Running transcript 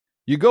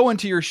You go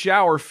into your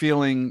shower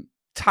feeling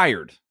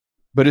tired,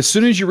 but as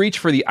soon as you reach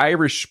for the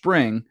Irish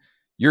Spring,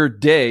 your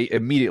day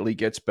immediately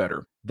gets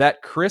better.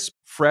 That crisp,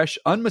 fresh,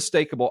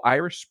 unmistakable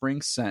Irish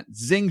Spring scent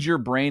zings your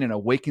brain and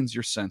awakens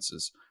your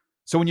senses.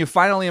 So when you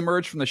finally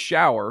emerge from the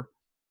shower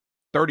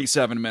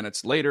 37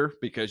 minutes later,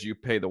 because you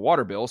pay the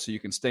water bill so you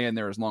can stay in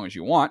there as long as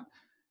you want,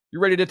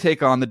 you're ready to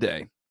take on the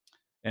day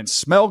and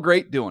smell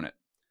great doing it.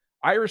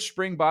 Irish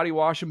Spring Body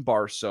Wash and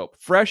Bar Soap.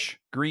 Fresh,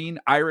 green,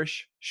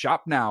 Irish.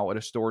 Shop now at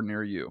a store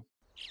near you.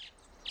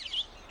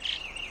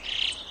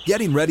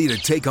 Getting ready to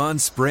take on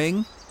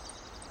spring?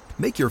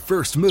 Make your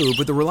first move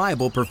with the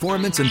reliable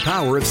performance and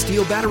power of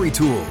Steel battery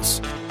tools.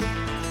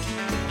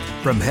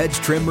 From hedge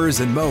trimmers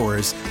and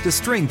mowers to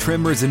string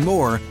trimmers and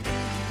more,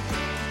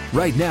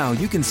 right now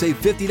you can save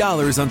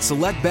 $50 on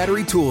select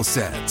battery tool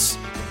sets.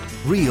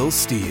 Real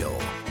Steel.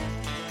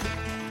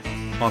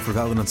 Offer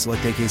valid on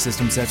select AK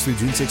system sets through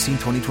June 16,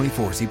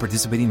 2024. See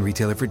participating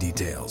retailer for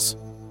details.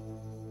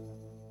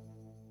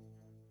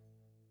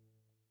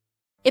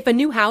 If a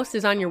new house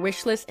is on your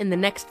wish list in the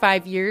next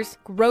 5 years,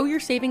 grow your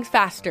savings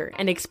faster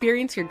and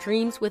experience your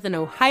dreams with an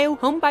Ohio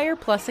Homebuyer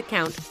Plus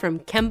account from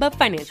Kemba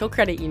Financial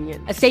Credit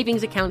Union. A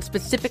savings account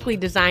specifically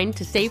designed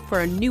to save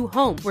for a new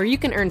home where you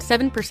can earn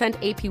 7%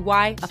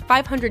 APY,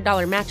 a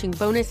 $500 matching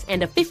bonus,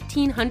 and a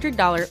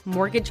 $1,500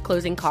 mortgage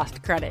closing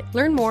cost credit.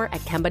 Learn more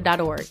at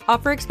Kemba.org.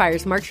 Offer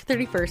expires March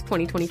 31st,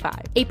 2025.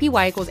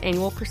 APY equals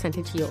annual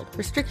percentage yield.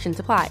 Restrictions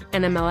apply.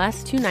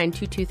 NMLS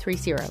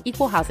 292230.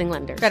 Equal housing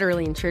lender.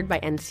 Federally insured by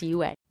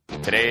NCUA.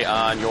 Today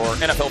on your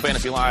NFL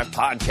Fantasy Live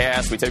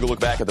podcast, we take a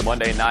look back at the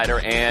Monday Nighter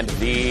and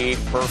the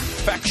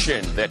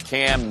perfection that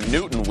Cam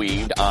Newton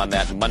weaved on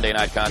that Monday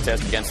night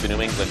contest against the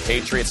New England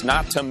Patriots,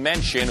 not to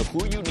mention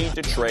who you need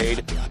to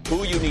trade,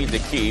 who you need to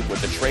keep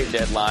with the trade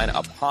deadline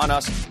upon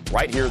us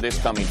right here this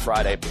coming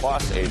Friday,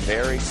 plus a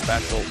very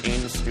special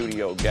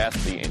in-studio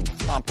guest, the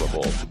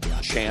incomparable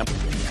Champ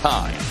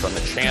Kine from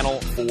the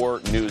Channel 4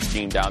 news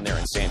team down there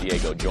in San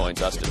Diego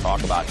joins us to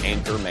talk about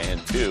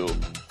Anchorman 2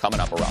 coming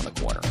up around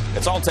the corner.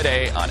 It's all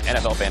today on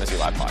NFL Fantasy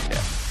Live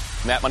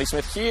Podcast. Matt Money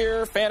Smith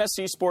here,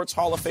 Fantasy Sports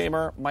Hall of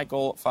Famer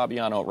Michael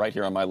Fabiano right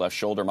here on my left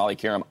shoulder. Molly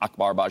Karam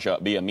Akbar Baja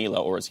Biamila,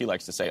 or as he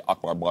likes to say,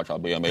 Akbar Baja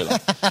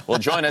Biamila, will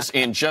join us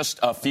in just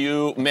a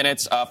few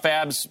minutes.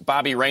 Fabs,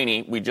 Bobby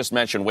Rainey, we just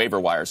mentioned waiver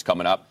wires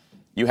coming up.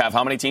 You have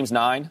how many teams?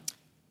 9?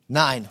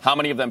 9. How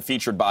many of them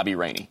featured Bobby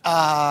Rainey?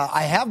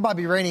 I have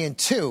Bobby Rainey in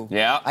 2.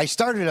 Yeah. I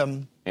started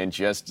him. In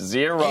just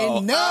 0.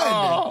 In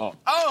none.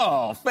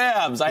 Oh,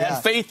 Fabs. I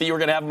had faith that you were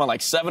going to have him on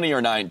like 70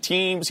 or 9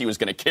 teams. He was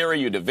going to carry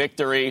you to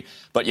victory.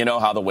 But you know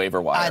how the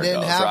waiver wire goes, right? I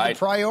didn't have the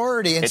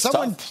priority. And it's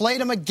someone tough. Played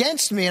him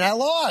against me, and I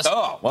lost.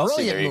 Oh, well, Brilliant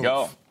see, there you move.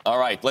 go. All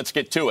right, let's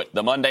get to it.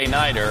 The Monday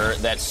Nighter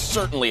that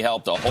certainly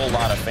helped a whole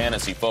lot of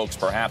fantasy folks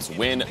perhaps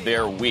win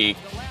their week.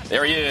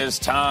 There he is,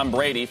 Tom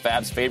Brady,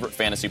 Fab's favorite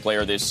fantasy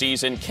player this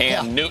season.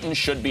 Cam Newton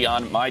should be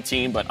on my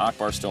team, but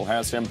Akbar still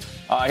has him.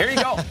 Here you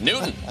go,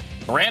 Newton.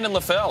 Brandon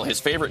LaFell, his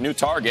favorite new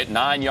target,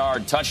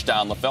 9-yard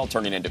touchdown. LaFell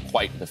turning into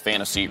quite the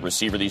fantasy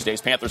receiver these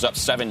days. Panthers up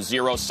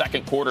 7-0.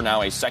 Second quarter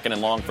now, a second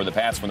and long for the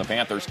pass from the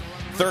Panthers.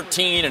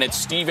 13, and it's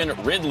Stephen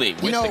Ridley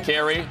with the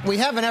carry. We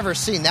haven't ever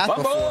seen that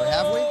before,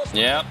 have we?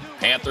 Yeah,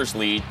 Panthers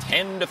lead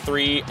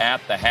 10-3 at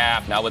the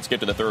half. Now let's get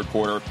to the third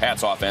quarter.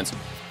 Pat's offense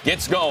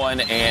gets going,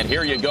 and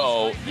here you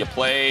go. You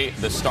play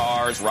the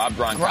stars. Rob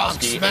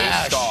Gronkowski,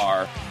 a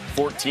star.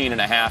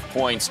 14.5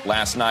 points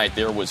last night.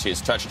 There was his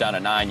touchdown, a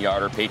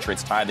 9-yarder.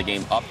 Patriots tied the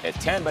game up at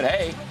 10. But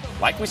hey,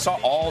 like we saw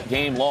all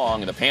game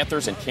long, the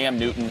Panthers and Cam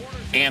Newton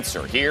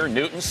answer. Here,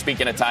 Newton,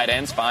 speaking of tight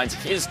ends, finds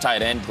his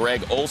tight end,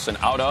 Greg Olsen,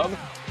 out of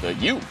the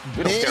U.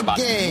 We don't care about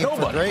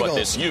nobody but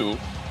this U.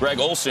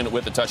 Greg Olsen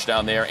with the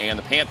touchdown there, and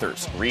the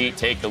Panthers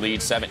retake the lead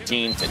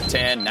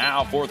 17-10.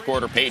 Now, fourth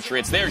quarter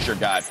Patriots. There's your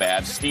guy,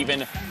 Fab,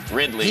 Stephen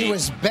Ridley. He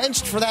was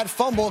benched for that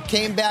fumble,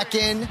 came back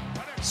in.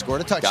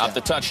 Scored a touchdown. Got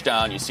the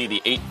touchdown. You see the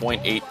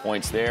 8.8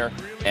 points there.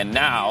 And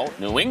now,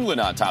 New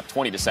England on top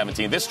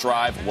 20-17. This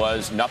drive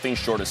was nothing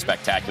short of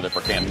spectacular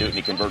for Cam Newton.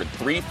 He converted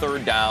 3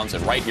 third downs.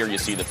 And right here you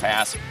see the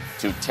pass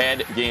to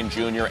Ted Ginn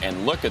Jr.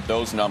 And look at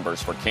those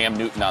numbers for Cam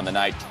Newton on the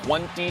night.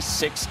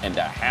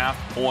 26.5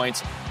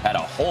 points. Had a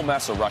whole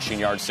mess of rushing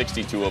yards,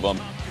 62 of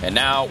them. And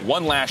now,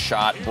 one last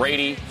shot.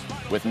 Brady,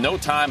 with no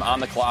time on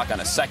the clock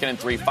on a 2nd and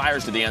 3,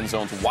 fires to the end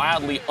zone.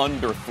 Wildly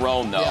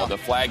underthrown, though. Yeah. The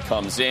flag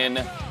comes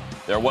in.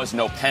 There was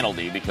no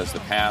penalty because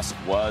the pass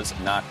was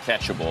not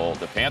catchable.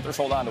 The Panthers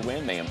hold on to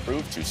win. They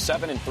improve to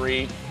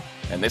 7-3,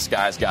 and this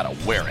guy's got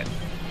to wear it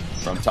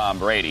from Tom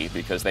Brady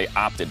because they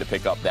opted to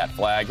pick up that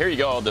flag. Here you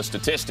go, the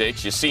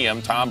statistics. You see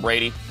him, Tom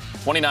Brady,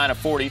 29 of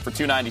 40 for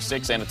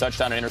 296 and a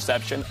touchdown and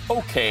interception.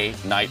 Okay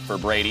night for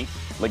Brady.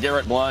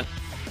 LeGarrette Blount,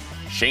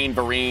 Shane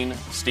Vereen,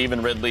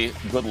 Stephen Ridley.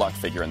 Good luck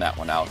figuring that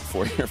one out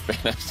for your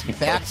fantasy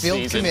backfield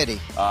season.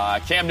 Committee.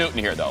 Cam Newton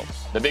here, though,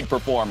 the big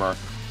performer.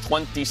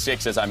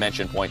 26, as I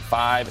mentioned,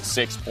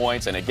 6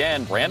 points. And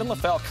again, Brandon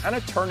LaFell kind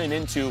of turning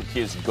into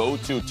his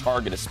go-to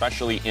target,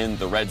 especially in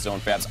the red zone,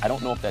 Fabs. I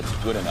don't know if that's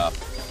good enough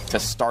to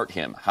start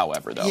him,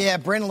 however, though. Yeah,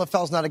 Brandon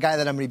LaFell's not a guy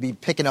that I'm going to be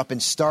picking up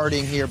and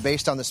starting here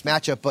based on this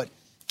matchup, but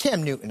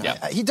Cam Newton,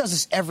 Yep. he does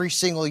this every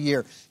single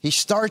year. He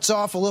starts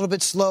off a little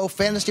bit slow.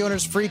 Fantasy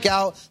owners freak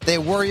out. They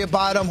worry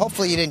about him.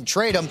 Hopefully you didn't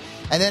trade him.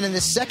 And then in the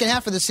second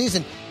half of the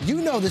season, you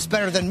know this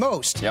better than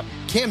most. Yep.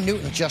 Cam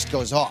Newton just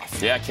goes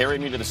off. Yeah,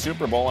 carried me to the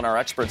Super Bowl in our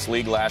Experts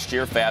League last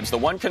year, Fabs. The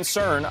one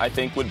concern, I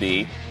think, would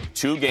be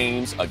 2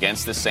 games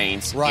against the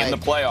Saints Right. in the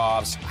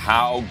playoffs.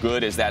 How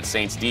good is that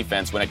Saints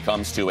defense when it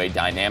comes to a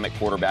dynamic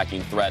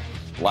quarterbacking threat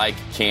like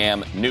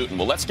Cam Newton?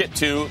 Well, let's get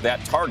to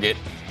that target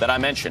that I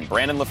mentioned.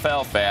 Brandon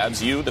LaFell,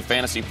 Fabs, you, the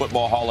Fantasy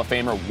Football Hall of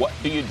Famer, what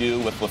do you do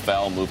with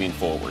LaFell moving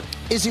forward?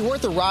 Is he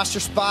worth a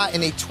roster spot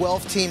in a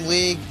 12-team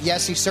league?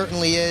 Yes, he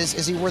certainly is.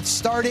 Is he worth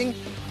starting?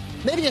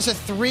 Maybe as a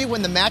 3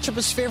 when the matchup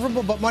is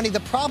favorable, but Money, the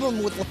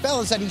problem with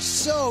LaFell is that he's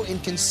so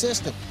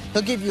inconsistent.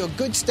 He'll give you a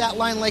good stat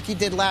line like he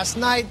did last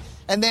night,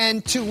 and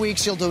then 2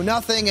 weeks he'll do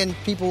nothing, and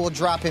people will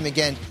drop him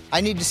again.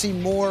 I need to see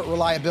more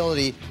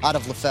reliability out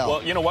of LaFell.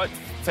 Well, you know what,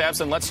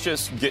 Fabs, and let's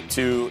just get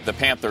to the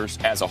Panthers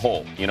as a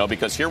whole,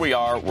 because here we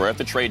are. We're at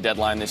the trade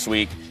deadline this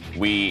week.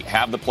 We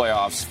have the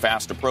playoffs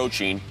fast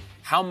approaching.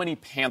 How many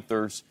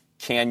Panthers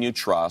can you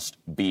trust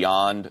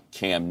beyond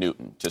Cam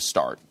Newton to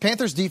start?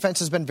 Panthers defense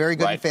has been very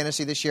good in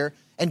fantasy this year,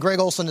 and Greg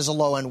Olsen is a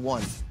low-end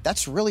 1.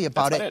 That's really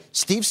about it.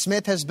 Steve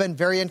Smith has been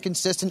very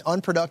inconsistent,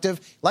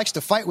 unproductive, likes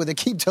to fight with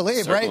Aqib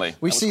Talib, right?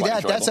 We see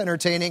that. That's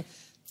entertaining.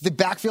 The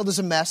backfield is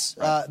a mess.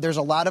 Right. There's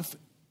a lot of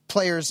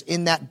players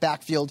in that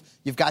backfield.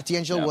 You've got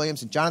D'Angelo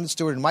Williams and Jonathan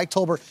Stewart and Mike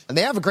Tolbert, and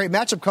they have a great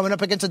matchup coming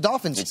up against the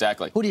Dolphins.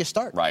 Exactly. Who do you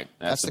start? Right.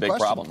 That's the big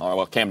question. problem. Oh,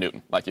 well, Cam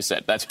Newton, like you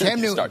said. That's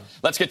Cam Newton. Start.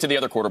 Let's get to the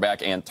other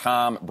quarterback, and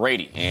Tom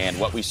Brady, and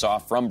what we saw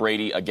from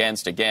Brady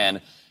against,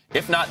 again,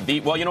 if not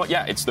the, well, you know what?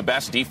 Yeah, it's the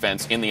best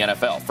defense in the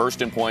NFL.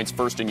 First in points,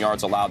 first in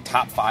yards allowed,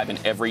 top 5 in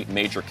every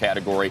major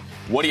category.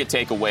 What do you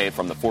take away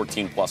from the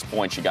 14-plus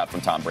points you got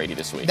from Tom Brady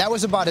this week? That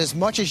was about as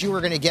much as you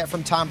were going to get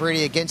from Tom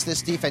Brady against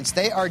this defense.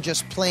 They are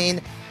just plain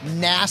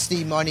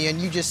nasty, Money,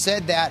 and you just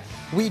said that.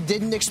 We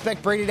didn't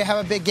expect Brady to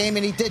have a big game,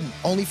 and he didn't.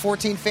 Only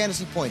 14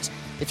 fantasy points.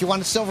 If you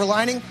want a silver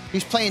lining,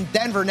 he's playing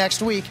Denver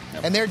next week,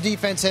 and their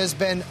defense has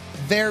been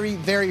very,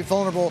 very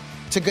vulnerable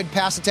to good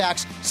pass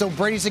attacks. So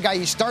Brady's the guy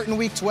you start in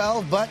Week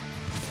 12, but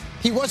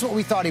he was what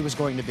we thought he was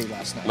going to be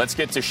last night. Let's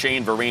get to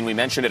Shane Vereen. We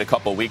mentioned it a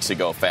couple weeks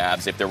ago,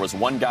 Fabs. If there was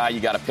one guy you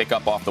got to pick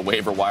up off the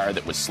waiver wire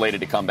that was slated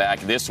to come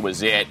back, this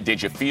was it.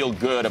 Did you feel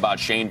good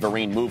about Shane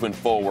Vereen moving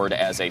forward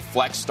as a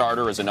flex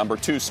starter, as a number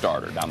 2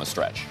 starter down the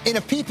stretch? In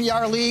a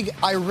PPR league,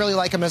 I really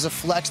like him as a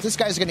flex. This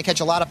guy's going to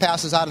catch a lot of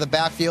passes out of the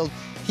backfield.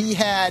 He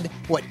had,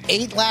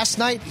 8 last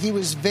night? He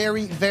was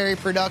very, very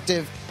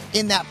productive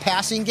in that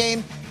passing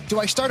game. Do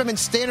I start him in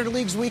standard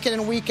leagues week in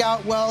and week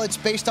out? Well, it's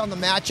based on the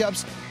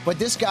matchups, but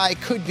this guy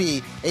could be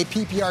a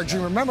PPR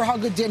dream. Remember how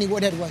good Danny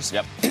Woodhead was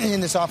in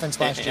this offense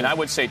last year. And I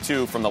would say,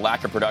 too, from the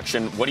lack of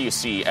production, what do you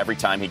see every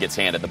time he gets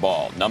handed the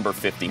ball? Number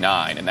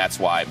 59, and that's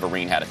why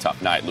Vereen had a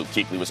tough night. Luke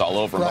Kuechly was all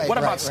over him. But what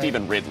about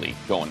Stephen Ridley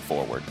going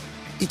forward?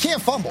 He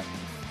can't fumble.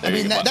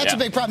 That's a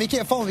big problem. He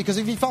can't fumble because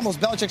if he fumbles,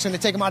 Belichick's going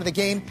to take him out of the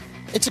game.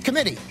 It's a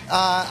committee.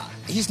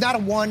 He's not a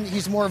 1.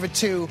 He's more of a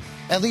 2,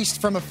 at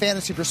least from a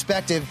fantasy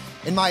perspective,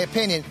 in my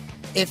opinion.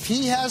 If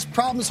he has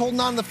problems holding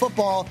on to the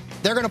football,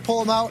 they're going to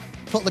pull him out,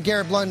 put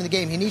LeGarrette Blount in the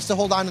game. He needs to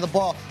hold on to the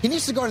ball. He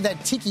needs to go to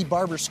that Tiki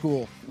Barber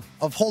school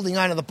of holding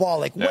on to the ball,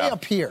 way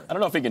up here. I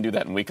don't know if he can do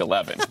that in Week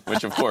 11,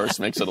 which, of course,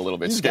 makes it a little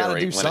bit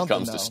scary when it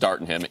comes to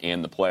starting him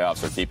in the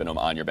playoffs or keeping him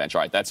on your bench.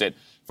 All right, that's it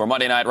for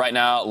Monday Night. Right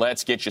now,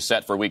 let's get you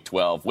set for Week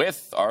 12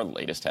 with our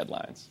latest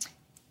headlines.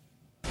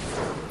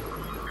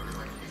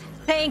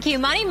 Thank you,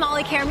 Money.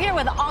 Molly Karam here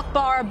with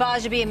Akbar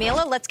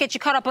Bajabi-Amila. Let's get you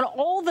caught up on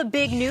all the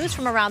big news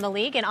from around the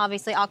league, and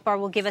obviously Akbar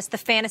will give us the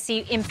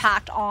fantasy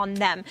impact on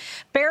them.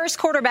 Bears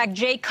quarterback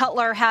Jay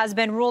Cutler has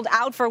been ruled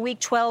out for Week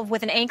 12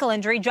 with an ankle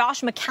injury.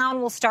 Josh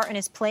McCown will start in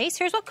his place.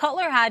 Here's what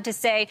Cutler had to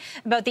say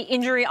about the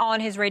injury on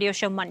his radio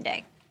show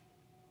Monday.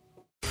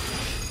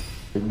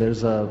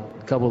 There's a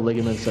couple of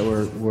ligaments that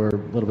we're a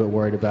little bit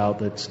worried about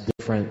that's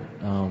different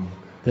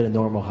than a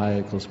normal high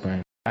ankle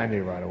sprain. I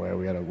knew right away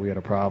we had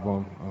a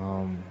problem.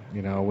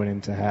 Went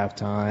into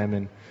halftime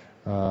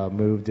and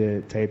moved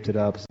it, taped it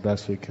up as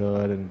best we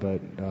could,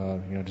 but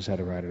just had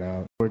to ride it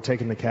out. We're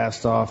taking the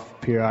cast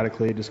off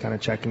periodically, just kind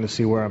of checking to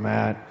see where I'm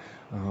at.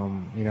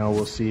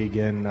 We'll see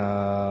again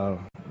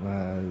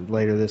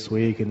later this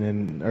week and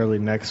then early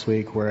next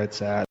week where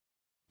it's at.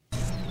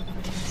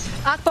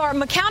 Akbar,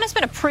 McCown has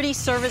been a pretty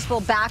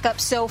serviceable backup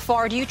so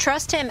far. Do you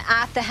trust him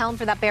at the helm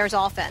for that Bears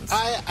offense?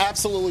 I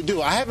absolutely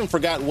do. I haven't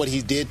forgotten what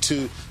he did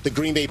to the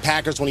Green Bay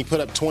Packers when he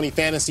put up 20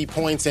 fantasy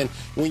points. And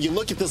when you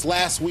look at this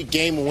last week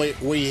game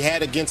where he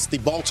had against the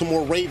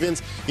Baltimore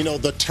Ravens,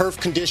 the turf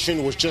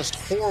condition was just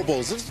horrible.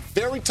 It was a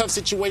very tough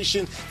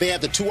situation. They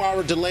had the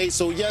 2-hour delay.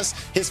 So, yes,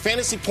 his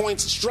fantasy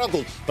points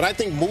struggled. But I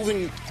think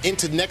moving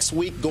into next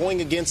week,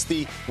 going against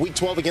the Week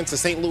 12 against the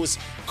St. Louis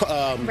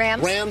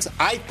Rams,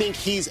 I think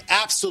he's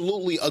absolutely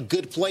probably a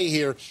good play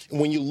here. And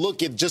when you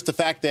look at just the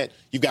fact that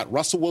you've got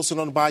Russell Wilson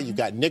on the bye, you've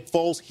got Nick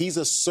Foles, he's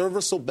a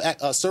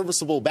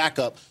serviceable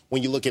backup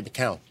when you look at the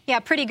count. Yeah,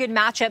 pretty good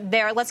matchup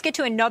there. Let's get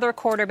to another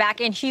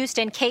quarterback in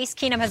Houston. Case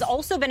Keenum has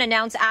also been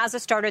announced as a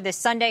starter this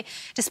Sunday,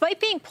 despite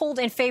being pulled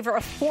in favor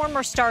of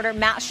former starter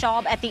Matt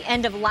Schaub at the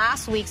end of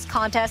last week's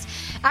contest.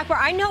 Akbar,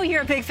 I know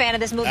you're a big fan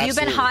of this move. Absolutely.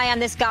 You've been high on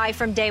this guy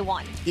from day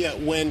one. Yeah,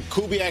 when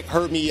Kubiak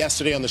heard me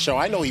yesterday on the show,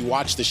 I know he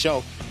watched the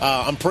show.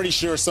 I'm pretty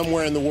sure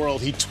somewhere in the world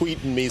he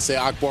tweeted me and said,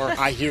 Akbar,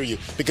 I hear you.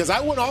 Because I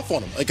went off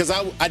on him. Because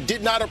I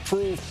did not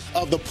approve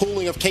of the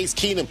pulling of Case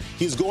Keenum.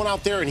 He's going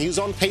out there and he's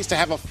on pace to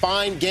have a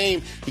fine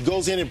game. He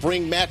goes in and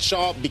bring Matt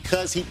Schaub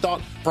because he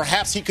thought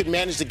perhaps he could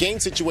manage the game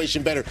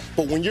situation better.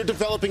 But when you're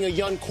developing a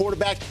young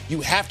quarterback, you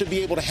have to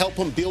be able to help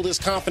him build his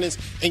confidence.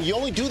 And you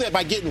only do that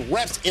by getting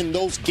reps in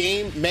those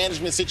game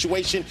management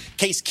situations.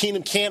 Case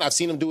Keenum can. I've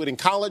seen him do it in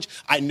college.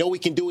 I know he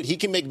can do it. He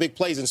can make big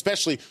plays. And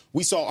especially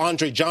we saw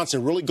Andre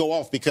Johnson really go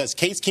off because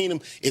Case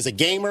Keenum is a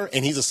gamer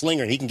and he's a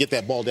slinger and he can get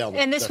that ball down.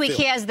 And this week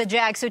he has the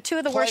Jags, so two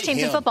of the worst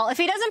teams in football. If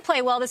he doesn't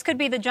play well, this could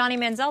be the Johnny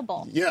Manziel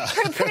Bowl. Yeah.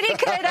 Pretty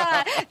good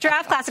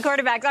draft class of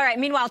quarterbacks. All right.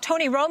 Meanwhile,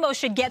 Tony Romo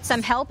should get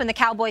some help in the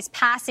Cowboys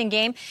passing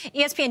game.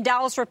 ESPN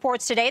Dallas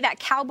reports today that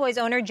Cowboys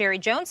owner Jerry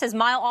Jones says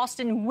Miles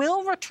Austin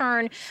will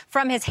return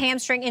from his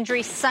hamstring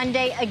injury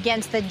Sunday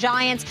against the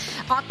Giants.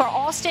 Akbar,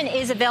 Austin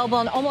is available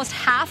in almost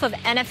half of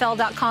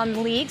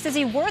NFL.com leagues. Is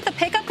he worth a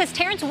pickup? Because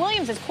Terrence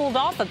Williams has cooled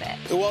off a bit.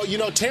 Well, you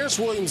know, Terrence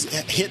Williams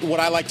hit what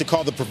I like to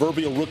call the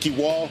proverbial rookie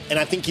wall, and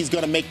I think he's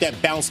going to make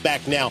that bounce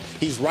back now.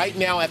 He's right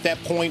now at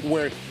that point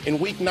where in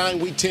week 9,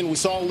 week 10, we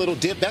saw a little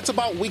dip. That's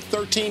about week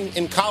 13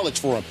 in college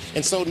for him.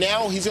 And so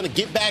now he's going to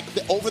get back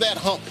over that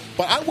hump.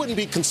 But I wouldn't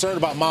be concerned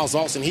about Miles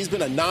Austin. He's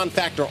been a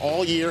non-factor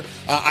all year.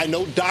 I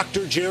know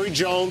Dr. Jerry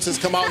Jones has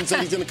come out and said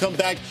he's going to come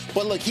back.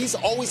 But look, he's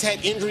always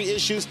had injury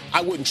issues.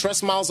 I wouldn't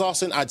trust Miles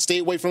Austin. I'd stay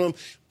away from him.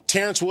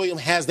 Terrence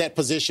Williams has that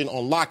position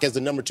on lock as the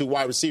number 2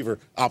 wide receiver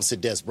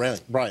opposite Des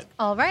Bryant.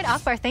 All right,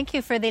 Akbar, thank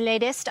you for the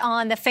latest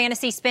on the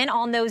fantasy spin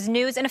on those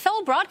news. And a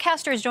fellow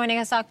broadcaster is joining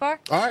us, Akbar.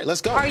 All right, let's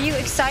go. Are you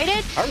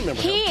excited? I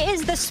remember He him.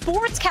 is the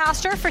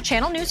sportscaster for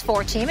Channel News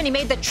 4 team, and he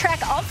made the trek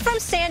up from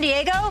San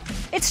Diego.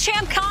 It's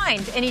Champ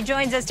Kind, and he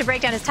joins us to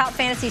break down his top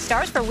fantasy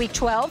stars for Week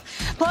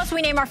 12. Plus,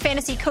 we name our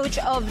fantasy coach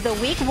of the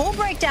week. We'll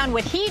break down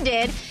what he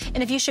did,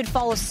 and if you should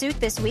follow suit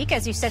this week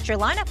as you set your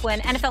lineup when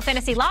NFL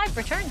Fantasy Live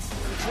returns.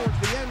 Towards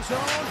the end zone.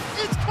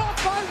 It's caught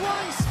by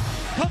Rice.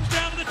 Comes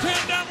down to the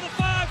 10, down to the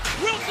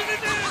 5. Wilson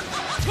it in.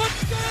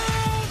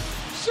 Touchdown,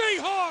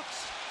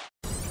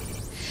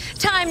 Seahawks.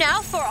 Time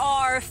now for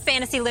our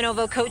Fantasy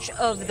Lenovo Coach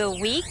of the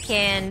Week.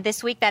 And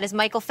this week, that is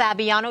Michael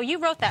Fabiano. You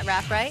wrote that,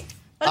 Raph, right?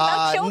 What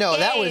about your No, game?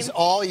 that was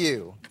all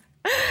you.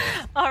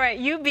 All right,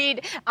 you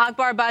beat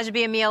Akbar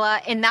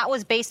Bajabiamila, and that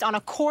was based on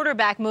a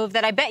quarterback move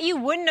that I bet you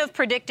wouldn't have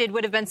predicted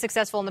would have been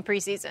successful in the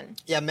preseason.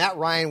 Yeah, Matt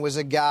Ryan was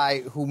a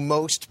guy who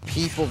most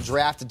people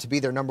drafted to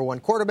be their number 1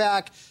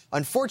 quarterback.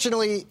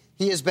 Unfortunately,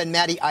 he has been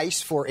Matty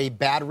Ice for a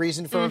bad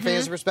reason from a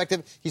fantasy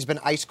perspective. He's been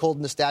ice cold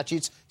in the stat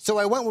sheets. So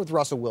I went with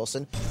Russell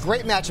Wilson.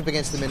 Great matchup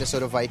against the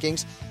Minnesota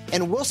Vikings.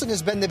 And Wilson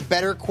has been the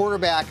better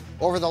quarterback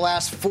over the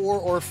last 4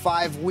 or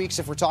 5 weeks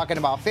if we're talking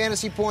about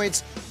fantasy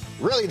points.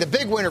 Really, the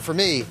big winner for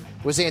me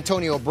was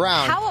Antonio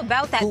Brown. How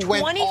about that? Who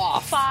went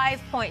off.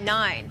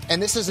 25.9.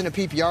 And this isn't a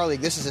PPR league.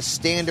 This is a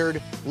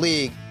standard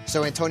league.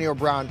 So Antonio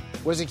Brown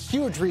was a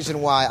huge reason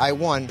why I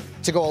won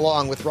to go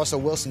along with Russell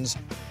Wilson's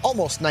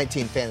almost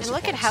 19 fantasy And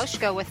look points. at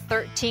Hauschka with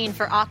 13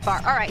 for Akbar.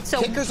 All right,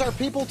 so Kickers are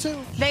people, too.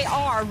 they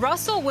are.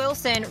 Russell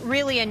Wilson,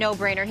 really a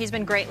no-brainer. He's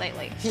been great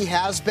lately. He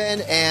has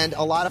been, and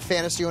a lot of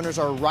fantasy owners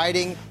are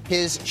riding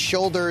his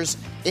shoulders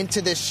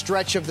into this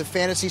stretch of the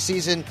fantasy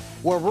season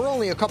where we're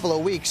only a couple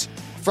of weeks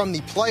from the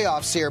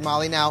playoffs here,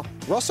 Molly. Now,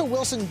 Russell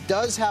Wilson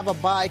does have a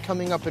bye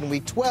coming up in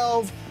Week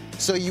 12,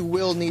 so you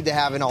will need to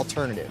have an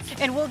alternative.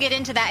 And we'll get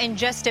into that in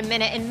just a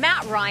minute. And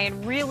Matt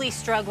Ryan really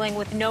struggling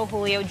with no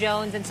Julio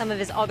Jones and some of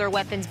his other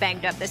weapons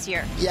banged up this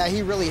year. Yeah,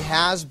 he really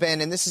has been.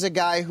 And this is a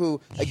guy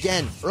who,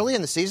 again, early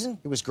in the season,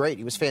 he was great.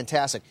 He was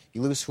fantastic.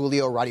 You lose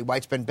Julio. Roddy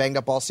White's been banged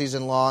up all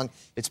season long.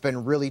 It's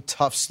been really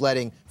tough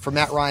sledding for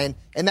Matt Ryan.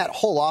 And that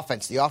whole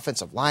offense, the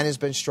offensive line has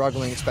been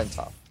struggling. It's been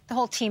tough. The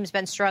whole team's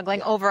been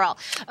struggling overall.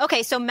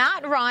 Okay, so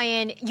Matt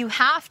Ryan, you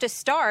have to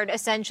start,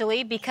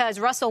 essentially, because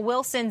Russell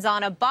Wilson's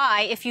on a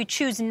bye. If you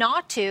choose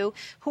not to,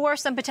 who are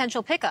some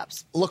potential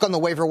pickups? Look on the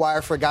waiver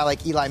wire for a guy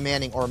like Eli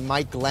Manning or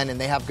Mike Glennon.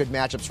 They have good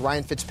matchups.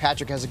 Ryan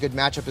Fitzpatrick has a good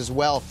matchup as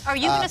well. Are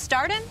you going to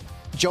start him?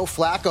 Joe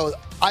Flacco.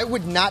 I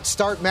would not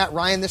start Matt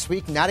Ryan this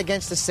week, not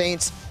against the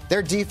Saints.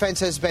 Their defense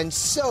has been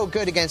so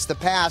good against the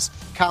pass.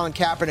 Colin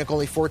Kaepernick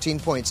only 14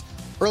 points.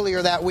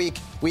 Earlier that week,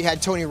 we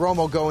had Tony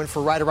Romo going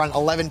for right around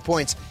 11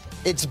 points.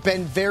 It's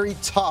been very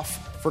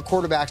tough for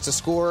quarterbacks to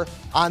score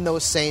on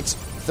those Saints.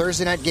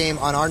 Thursday night game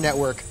on our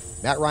network.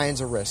 Matt Ryan's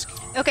a risk.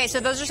 Okay,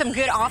 so those are some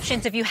good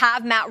options if you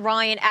have Matt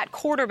Ryan at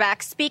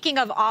quarterback. Speaking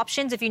of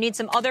options, if you need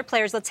some other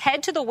players, let's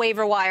head to the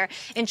waiver wire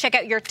and check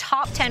out your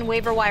top 10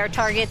 waiver wire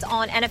targets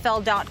on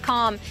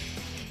NFL.com.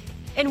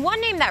 And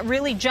one name that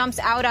really jumps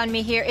out on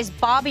me here is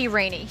Bobby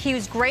Rainey. He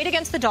was great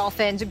against the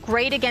Dolphins,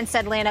 great against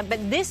Atlanta,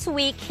 but this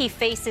week he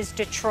faces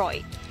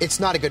Detroit. It's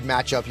not a good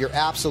matchup. You're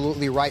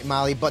absolutely right,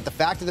 Molly. But the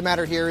fact of the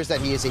matter here is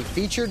that he is a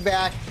featured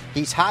back.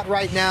 He's hot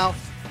right now.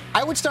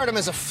 I would start him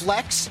as a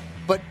flex,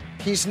 but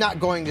he's not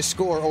going to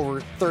score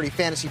over 30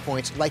 fantasy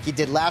points like he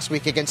did last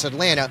week against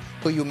Atlanta,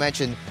 who you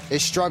mentioned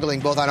is struggling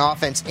both on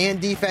offense and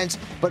defense.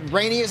 But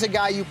Rainey is a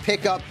guy you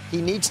pick up.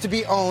 He needs to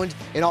be owned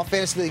in all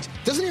fantasy leagues.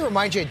 Doesn't he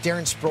remind you of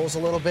Darren Sproles a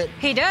little bit?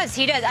 He does.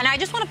 And I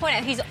just want to point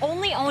out, he's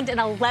only owned in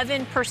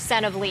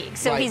 11% of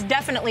leagues, so He's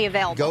definitely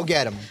available. Go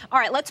get him. All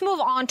right, let's move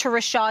on to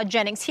Rashad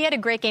Jennings. He had a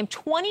great game,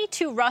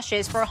 22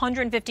 rushes for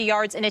 150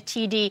 yards and a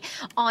TD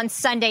on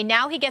Sunday.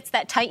 Now he gets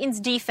that Titans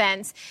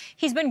defense.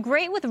 He's been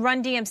great with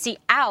Run DMC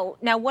out.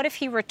 Now, what if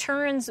he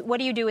returns? What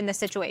do you do in this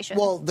situation?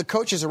 Well, the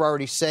coaches are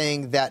already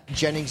saying that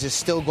Jennings is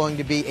still going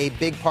to be a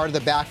big part of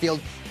the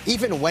backfield,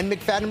 even when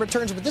McFadden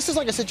returns. But this is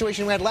like a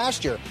situation we had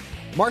last year.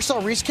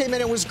 Marcel Reese came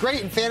in and was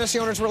great, and fantasy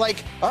owners were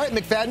like, all right,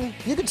 McFadden,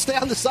 you can stay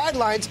on the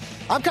sidelines.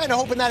 I'm kind of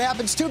hoping that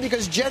happens, too,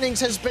 because Jennings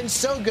has been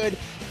so good.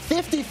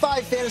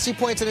 55 fantasy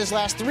points in his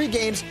last 3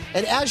 games.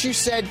 And as you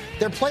said,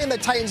 they're playing the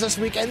Titans this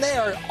week, and they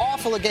are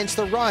awful against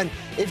the run.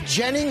 If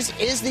Jennings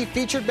is the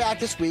featured back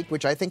this week,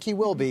 which I think he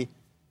will be,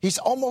 he's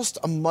almost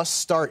a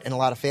must-start in a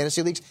lot of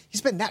fantasy leagues.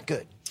 He's been that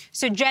good.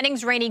 So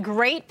Jennings, Rainey,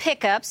 great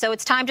pickup. So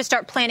it's time to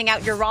start planning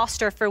out your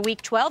roster for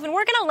Week 12. And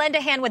we're going to lend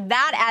a hand with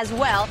that as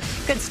well.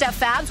 Good stuff,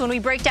 Fabs, when we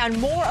break down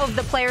more of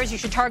the players you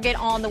should target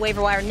on the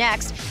waiver wire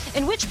next.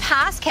 And which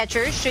pass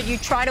catchers should you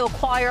try to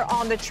acquire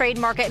on the trade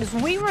market as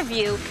we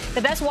review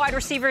the best wide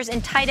receivers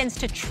and tight ends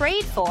to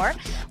trade for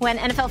when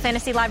NFL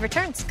Fantasy Live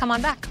returns. Come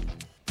on back.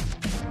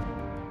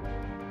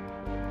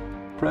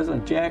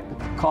 President Jack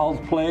calls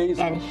plays.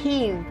 And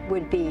he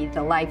would be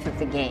the life of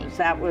the game.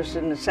 That was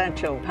an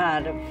essential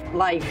part of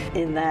life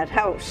in that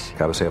house.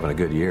 I was having a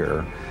good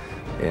year,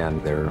 and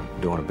they're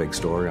doing a big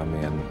story on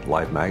me in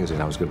Life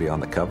magazine. I was going to be on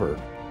the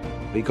cover.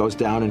 He goes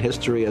down in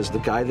history as the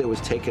guy that was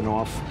taken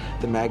off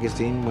the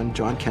magazine when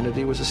John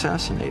Kennedy was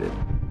assassinated.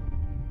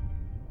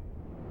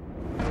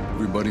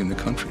 Everybody in the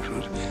country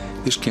said,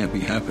 this can't be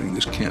happening,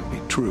 this can't be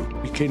true.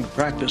 We came to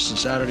practice on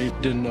Saturday,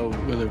 didn't know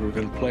whether we were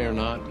going to play or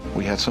not.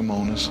 We had some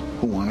owners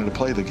who wanted to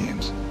play the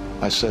games.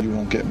 I said, you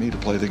won't get me to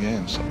play the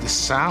games. The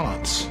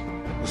silence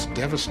was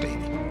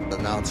devastating. The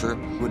announcer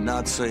would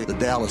not say the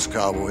Dallas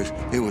Cowboys,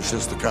 it was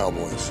just the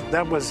Cowboys.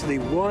 That was the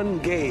one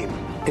game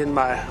in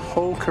my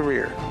whole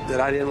career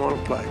that I didn't want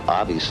to play.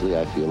 Obviously,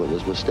 I feel it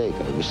was a mistake.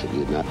 I wish that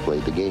you had not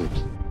played the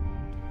games.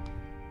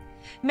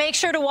 Make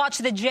sure to watch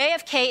the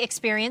JFK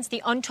Experience,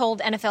 the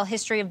untold NFL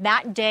history of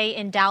that day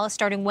in Dallas,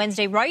 starting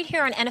Wednesday right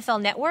here on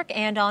NFL Network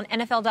and on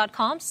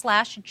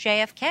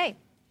NFL.com/JFK.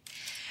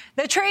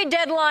 The trade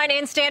deadline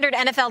in standard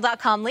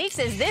NFL.com leagues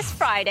is this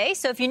Friday,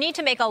 so if you need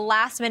to make a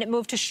last-minute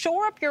move to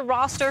shore up your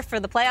roster for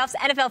the playoffs,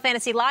 NFL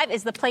Fantasy Live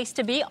is the place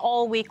to be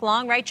all week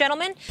long, right,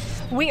 gentlemen?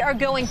 We are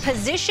going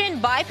position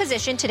by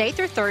position today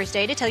through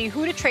Thursday to tell you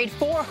who to trade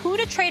for, who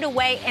to trade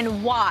away,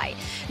 and why.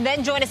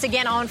 Then join us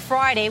again on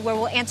Friday, where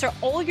we'll answer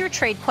all your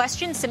trade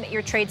questions, submit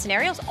your trade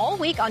scenarios all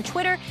week on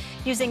Twitter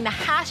using the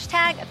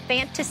hashtag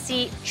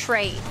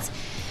 #FantasyTrades.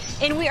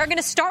 And we are going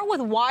to start with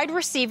wide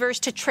receivers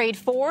to trade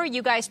for.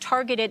 You guys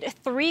targeted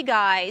 3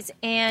 guys.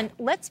 And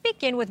let's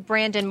begin with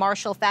Brandon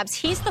Marshall, Fabs.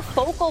 He's the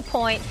focal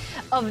point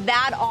of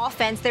that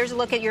offense. There's a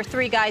look at your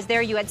 3 guys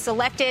there you had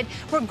selected,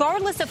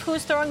 regardless of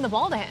who's throwing the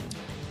ball to him.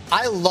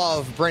 I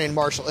love Brandon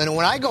Marshall. And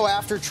when I go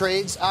after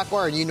trades,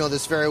 Akbar, and you know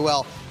this very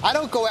well, I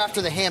don't go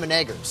after the ham and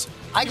eggers.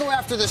 I go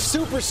after the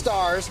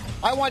superstars.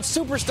 I want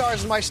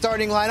superstars in my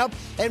starting lineup.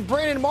 And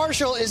Brandon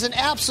Marshall is an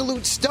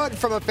absolute stud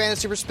from a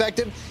fantasy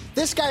perspective.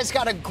 This guy's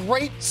got a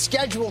great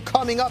schedule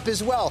coming up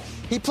as well.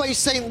 He plays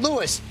St.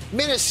 Louis,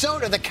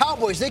 Minnesota, the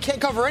Cowboys. They can't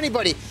cover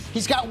anybody.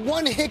 He's got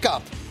one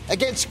hiccup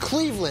against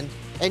Cleveland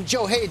and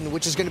Joe Hayden,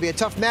 which is going to be a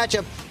tough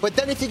matchup. But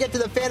then if you get to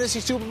the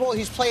fantasy Super Bowl,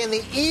 he's playing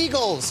the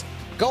Eagles.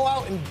 Go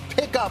out and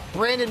pick up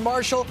Brandon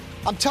Marshall.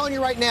 I'm telling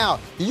you right now,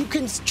 you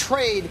can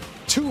trade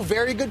 2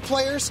 very good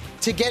players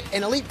to get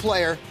an elite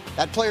player.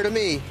 That player to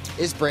me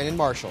is Brandon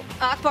Marshall.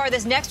 Akbar,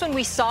 this next one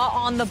we saw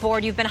on the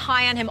board. You've been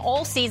high on him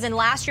all season,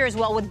 last year as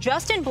well. With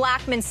Justin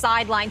Blackman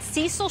sidelined,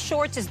 Cecil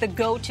Shorts is the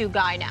go-to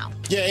guy now.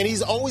 Yeah, and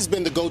he's always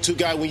been the go-to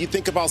guy when you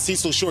think about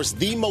Cecil Shorts,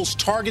 the most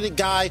targeted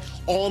guy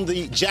on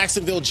the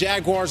Jacksonville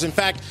Jaguars. In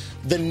fact,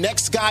 the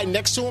next guy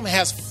next to him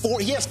has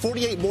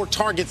 48 more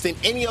targets than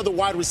any other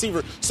wide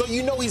receiver. So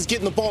you know he's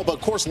getting the ball. But,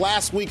 of course,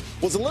 last week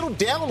was a little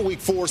down week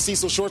for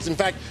Cecil Shorts. In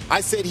fact,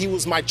 I said he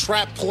was my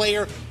trap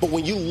player. But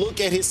when you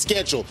look at his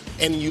schedule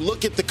and you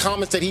look at the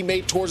comments that he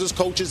made towards his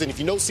coaches, and if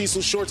you know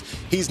Cecil Shorts,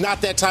 he's not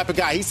that type of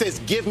guy. He says,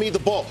 give me the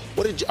ball.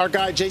 What did our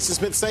guy Jason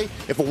Smith say?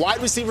 If a wide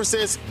receiver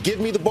says, give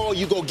me the ball,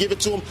 you go give it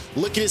to him.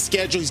 Look at his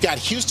schedule. He's got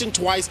Houston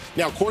twice.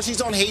 Now, of course,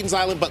 he's on Hayden's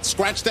Island, but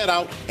scratch that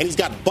out. And he's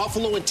got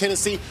Buffalo and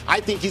Tennessee.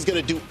 I think he's going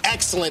going to do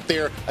excellent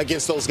there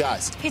against those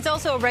guys. He's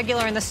also a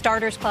regular in the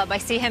starters club. I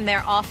see him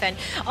there often.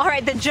 All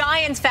right, the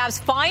Giants, Fabs,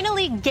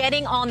 finally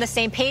getting on the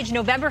same page.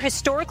 November,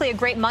 historically a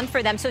great month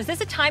for them. So is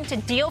this a time to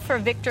deal for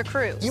Victor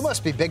Cruz? You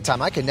must be big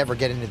time. I can never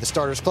get into the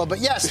starters club. But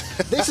yes,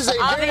 this is a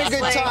very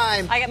good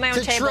time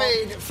to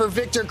trade for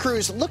Victor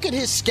Cruz. Look at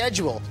his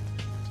schedule.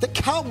 The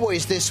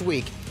Cowboys this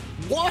week,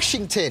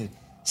 Washington,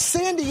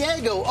 San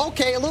Diego.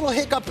 Okay, a little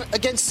hiccup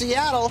against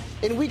Seattle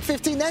in Week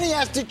 15. Then he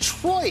has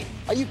Detroit.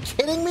 Are you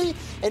kidding me?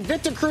 And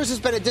Victor Cruz has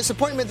been a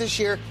disappointment this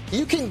year.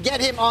 You can get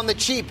him on the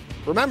cheap.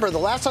 Remember, the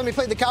last time he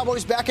played the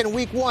Cowboys back in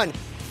Week 1,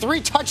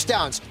 3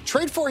 touchdowns.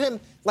 Trade for him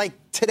like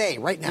today,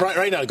 right now.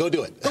 Right now. Go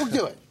do it. Go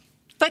do it.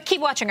 But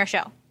keep watching our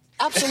show.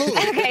 Absolutely.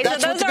 Okay,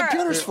 that's so what the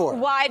computer's for.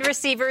 Wide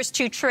receivers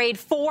to trade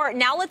for.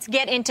 Now let's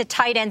get into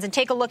tight ends and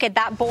take a look at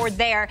that board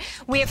there.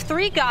 We have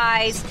 3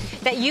 guys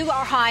that you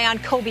are high on: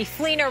 Coby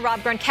Fleener, Rob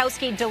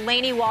Gronkowski,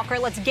 Delanie Walker.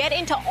 Let's get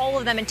into all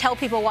of them and tell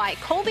people why.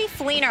 Coby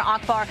Fleener,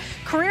 Akbar,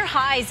 career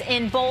highs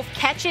in both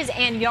catches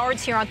and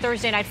yards here on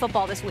Thursday Night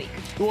Football this week.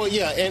 Well,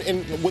 yeah, and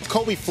with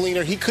Coby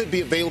Fleener, he could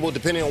be available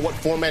depending on what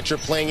format you're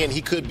playing in.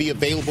 He could be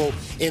available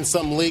in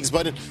some leagues,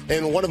 but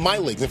in one of my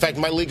leagues, in fact,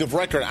 my league of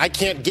record, I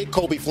can't get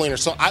Coby Fleener,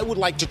 so I would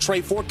like to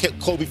trade for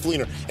Coby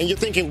Fleener. And you're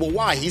thinking, well,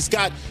 why? He's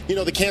got,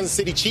 the Kansas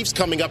City Chiefs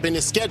coming up in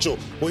his schedule.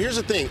 Well, here's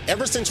the thing.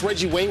 Ever since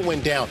Reggie Wayne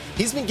went down,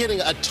 he's been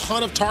getting a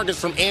ton of targets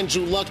from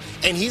Andrew Luck,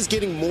 and he's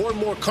getting more and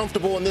more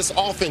comfortable in this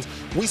offense.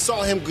 We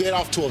saw him get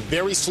off to a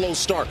very slow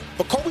start.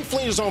 But Coby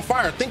Fleener's on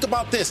fire. Think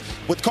about this.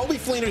 With Coby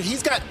Fleener,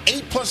 he's got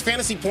 8+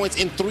 fantasy points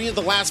in 3 of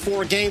the last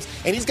 4 games,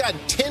 and he's got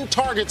 10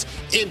 targets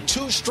in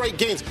 2 straight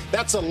games.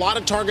 That's a lot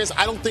of targets.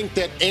 I don't think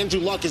that Andrew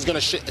Luck is going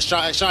to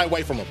shy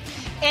away from him.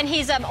 And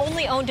he's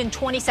only owned in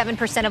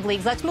 27% of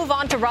leagues. Let's move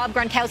on to Rob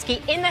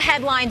Gronkowski, in the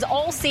headlines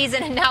all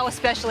season, and now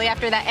especially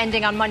after that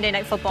ending on Monday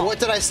Night Football. What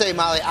did I say,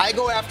 Molly? I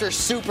go after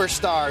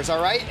superstars,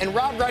 all right? And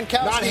Rob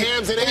Gronkowski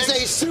is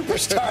a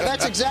superstar.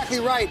 That's exactly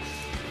right.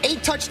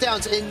 8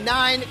 touchdowns in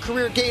 9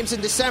 career games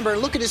in December.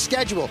 Look at his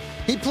schedule.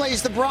 He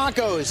plays the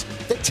Broncos,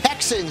 the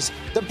Texans,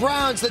 the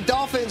Browns, the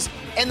Dolphins,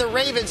 and the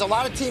Ravens. A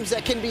lot of teams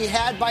that can be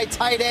had by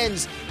tight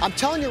ends. I'm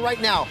telling you right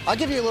now, I'll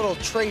give you a little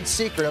trade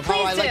secret of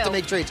how I like to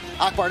make trades.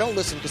 Akbar, don't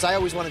listen, because I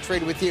always want to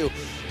trade with you.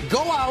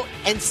 Go out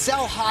and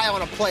sell high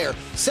on a player.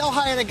 Sell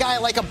high on a guy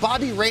like a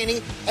Bobby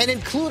Rainey and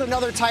include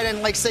another tight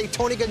end like, say,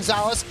 Tony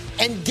Gonzalez,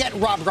 and get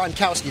Rob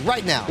Gronkowski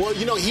right now. Well,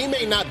 he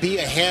may not be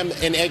a ham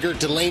and egger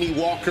Delanie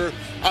Walker.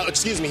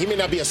 He may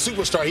not be a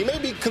superstar. He may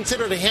be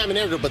considered a ham and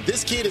egger, but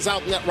this kid is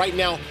out right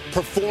now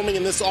performing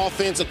in this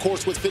offense, of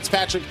course, with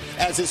Fitzpatrick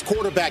as his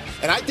quarterback.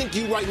 And I think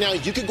you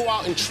could go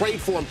out and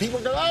trade for him. People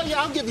go, oh,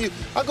 yeah,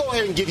 I'll go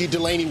ahead and give you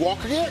Delanie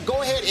Walker. Yeah,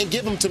 go ahead and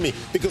give him to me.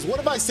 Because what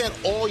have I said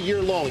all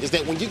year long is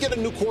that when you get a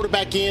new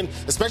quarterback in,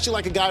 especially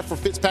like a guy for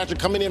Fitzpatrick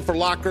coming in for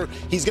Locker,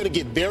 he's going to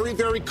get very,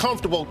 very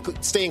comfortable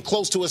staying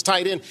close to his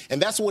tight end.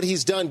 And that's what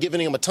he's done, giving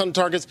him a ton of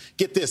targets.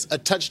 Get this, a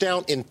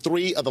touchdown in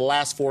 3 of the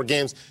last 4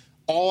 games.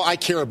 All I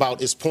care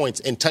about is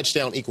points, and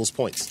touchdown equals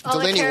points.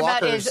 Delanie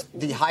Walker is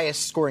the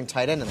highest scoring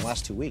tight end in the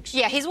last 2 weeks.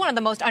 Yeah, he's one of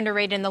the most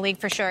underrated in the league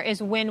for sure,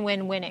 is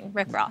winning.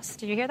 Rick Ross.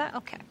 Did you hear that?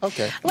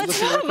 Okay.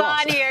 Let's move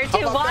on here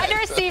to wide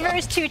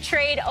receivers to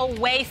trade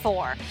away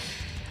for.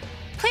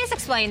 Please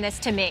explain this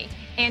to me.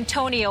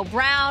 Antonio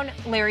Brown,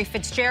 Larry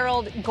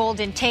Fitzgerald,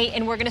 Golden Tate,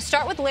 and we're going to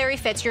start with Larry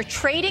Fitz. You're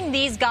trading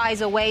these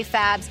guys away,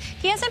 Fabs.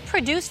 He hasn't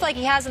produced like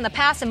he has in the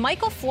past, and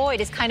Michael Floyd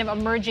is kind of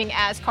emerging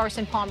as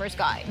Carson Palmer's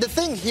guy. The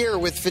thing here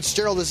with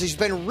Fitzgerald is he's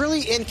been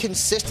really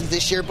inconsistent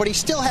this year, but he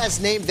still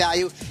has name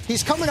value.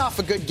 He's coming off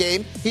a good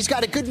game. He's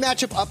got a good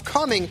matchup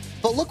upcoming,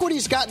 but look what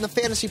he's got in the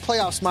fantasy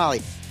playoffs,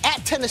 Molly.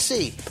 At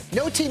Tennessee,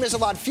 no team has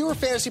allowed fewer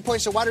fantasy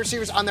points to wide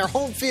receivers on their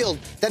home field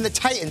than the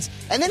Titans.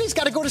 And then he's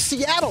got to go to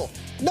Seattle.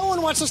 No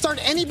one wants to start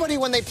anybody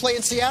when they play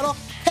in Seattle.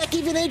 Heck,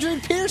 even Adrian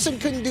Peterson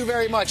couldn't do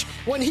very much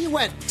when he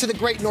went to the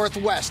Great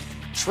Northwest.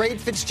 Trade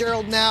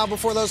Fitzgerald now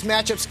before those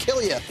matchups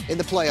kill you in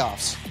the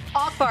playoffs.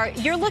 Akbar,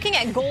 you're looking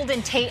at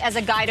Golden Tate as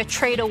a guy to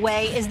trade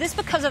away. Is this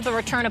because of the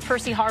return of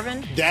Percy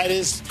Harvin? That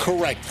is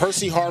correct.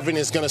 Percy Harvin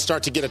is going to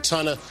start to get a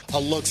ton of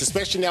looks,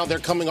 especially now they're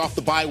coming off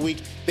the bye week.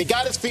 They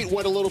got his feet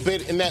wet a little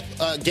bit in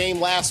that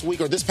game last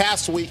week or this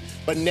past week,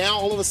 but now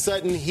all of a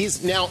sudden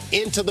he's now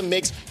into the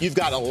mix. You've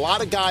got a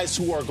lot of guys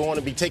who are going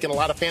to be taking a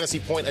lot of fantasy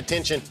point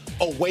attention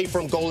away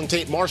from Golden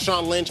Tate.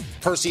 Marshawn Lynch,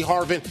 Percy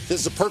Harvin. This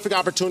is a perfect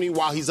opportunity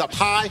while he's up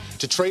high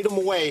to trade him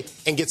away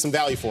and get some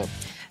value for him.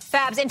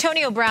 Fabs,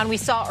 Antonio Brown, we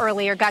saw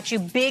earlier, got you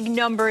big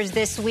numbers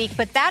this week,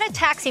 but that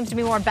attack seems to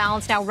be more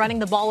balanced now, running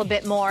the ball a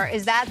bit more.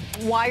 Is that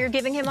why you're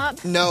giving him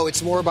up? No,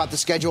 it's more about the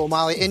schedule,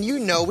 Molly. And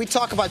we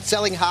talk about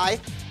selling high.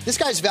 This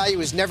guy's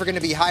value is never going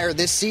to be higher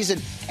this season.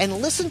 And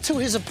listen to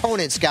his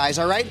opponents, guys,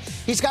 all right?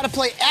 He's got to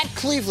play at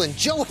Cleveland,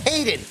 Joe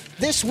Hayden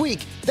this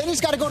week. Then he's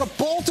got to go to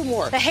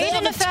Baltimore. The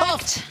Hayden effect.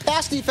 Tough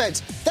pass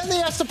defense. Then they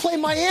have to play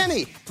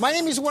Miami.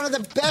 Miami's one of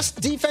the best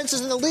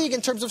defenses in the league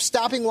in terms of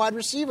stopping wide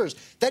receivers.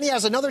 Then he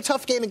has another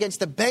tough game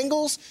against the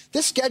Bengals.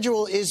 This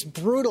schedule is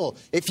brutal.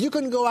 If you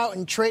can go out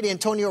and trade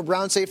Antonio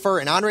Brown, say, for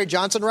an Andre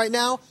Johnson right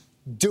now,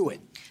 do it.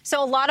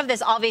 So a lot of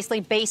this obviously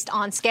based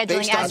on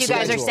scheduling, as you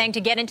guys are saying,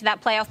 to get into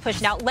that playoff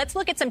push. Now, let's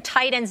look at some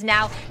tight ends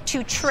now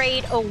to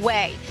trade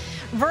away.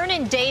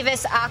 Vernon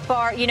Davis,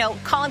 Akbar,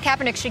 Colin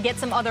Kaepernick should get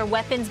some other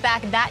weapons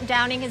back. That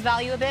downing his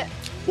value a bit?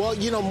 Well,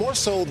 more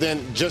so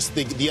than just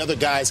the other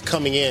guys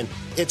coming in,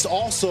 it's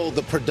also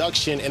the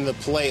production and the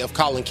play of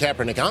Colin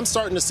Kaepernick. I'm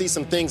starting to see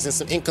some things and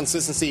some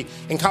inconsistency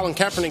in Colin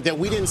Kaepernick that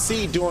we didn't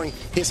see during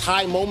his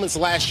high moments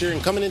last year.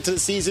 And coming into the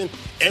season,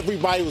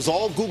 everybody was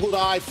all Googled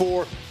eye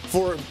for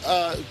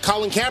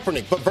Colin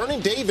Kaepernick. But Vernon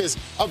Davis,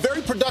 a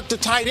very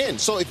productive tight end.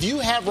 So if you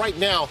have right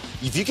now,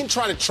 if you can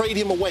try to trade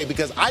him away,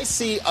 because I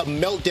see a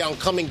meltdown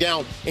coming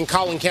down in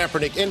Colin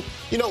Kaepernick. And,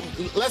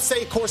 let's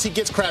say, of course, he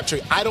gets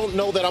Crabtree. I don't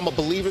know that I'm a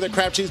believer that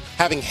Crabtree's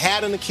having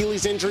had an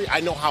Achilles injury. I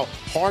know how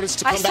hard it's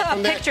to come back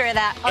from that. I saw a picture of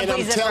that. And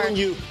I'm telling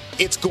you,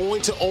 it's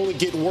going to only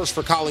get worse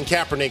for Colin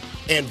Kaepernick,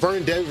 and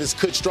Vernon Davis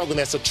could struggle in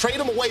that. So trade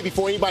him away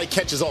before anybody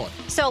catches on.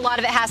 So a lot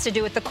of it has to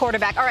do with the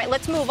quarterback. All right,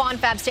 let's move on,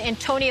 Fabs, to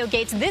Antonio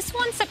Gates. This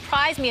one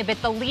surprised me a bit.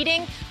 The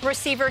leading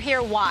receiver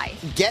here, why?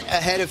 Get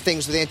ahead of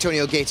things with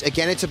Antonio Gates.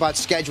 Again, it's about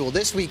schedule.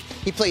 This week,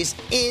 he plays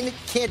in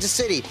Kansas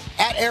City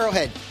at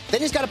Arrowhead.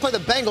 Then he's got to play the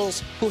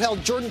Bengals, who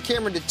held Jordan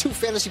Cameron to 2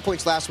 fantasy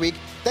points last week.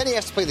 Then he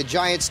has to play the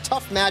Giants.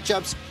 Tough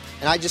matchups.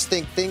 And I just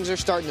think things are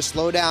starting to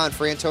slow down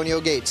for Antonio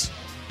Gates.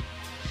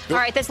 All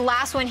right, this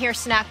last one here,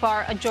 Snack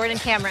Bar, Jordan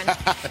Cameron.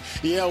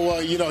 Yeah,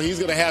 well, he's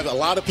going to have a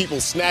lot of people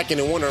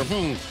snacking and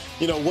wondering,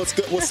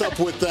 what's up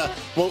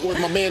with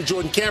my man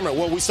Jordan Cameron?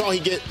 Well, we saw he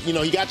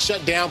got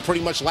shut down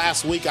pretty much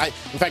last week.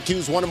 In fact, he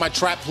was one of my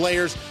trap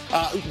players.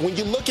 When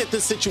you look at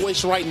this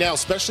situation right now,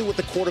 especially with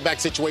the quarterback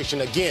situation,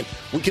 again,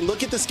 we can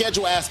look at the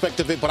schedule aspect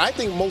of it, but I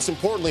think most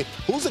importantly,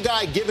 who's the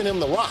guy giving him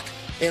the rock?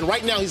 And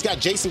right now, he's got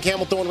Jason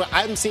Campbell throwing around.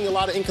 I haven't seen a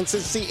lot of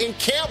inconsistency in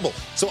Campbell.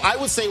 So I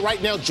would say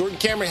right now, Jordan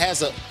Cameron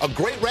has a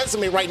great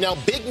resume right now,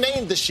 big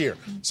name this year.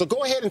 So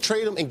go ahead and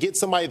trade him and get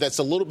somebody that's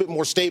a little bit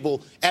more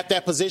stable at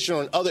that position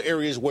or in other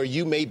areas where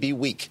you may be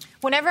weak.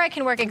 Whenever I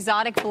can work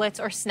Exotic Blitz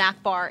or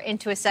Snack Bar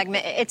into a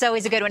segment, it's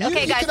always a good one.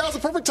 Okay, guys. That was the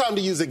perfect time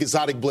to use the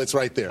Exotic Blitz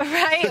right there.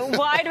 Right.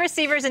 Wide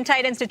receivers and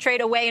tight ends to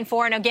trade away and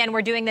for. And again,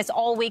 we're doing this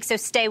all week, so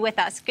stay with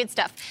us. Good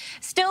stuff.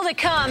 Still to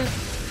come.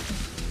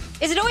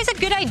 Is it always a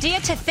good idea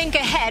to think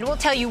ahead? We'll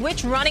tell you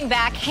which running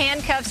back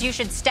handcuffs you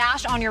should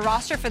stash on your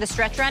roster for the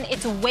stretch run.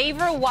 It's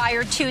Waiver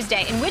Wire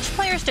Tuesday. And which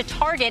players to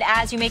target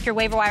as you make your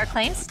waiver wire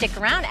claims? Stick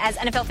around as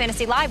NFL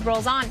Fantasy Live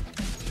rolls on.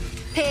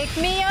 Pick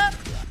me up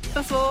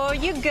before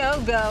you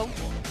go.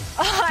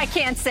 Oh, I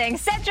can't sing.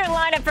 Set your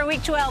lineup for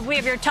Week 12. We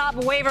have your top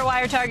waiver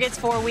wire targets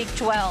for Week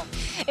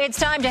 12. It's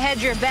time to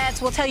hedge your bets.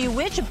 We'll tell you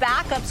which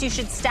backups you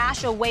should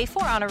stash away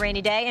for on a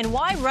rainy day and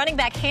why running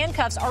back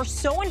handcuffs are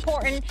so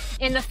important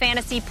in the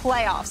fantasy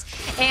playoffs.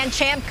 And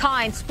Champ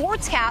Kine,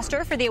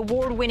 sportscaster for the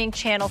award-winning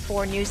Channel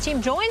 4 News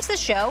Team, joins the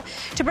show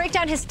to break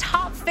down his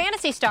top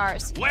fantasy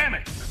stars.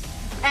 Whammy!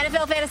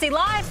 NFL Fantasy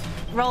Live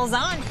rolls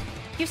on.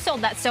 You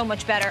sold that so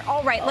much better.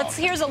 All right,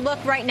 here's a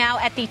look right now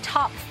at the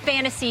top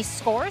fantasy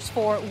scores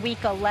for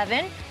Week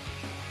 11.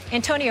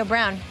 Antonio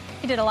Brown,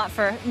 he did a lot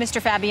for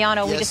Mr.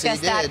 Fabiano. We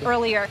discussed that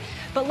earlier.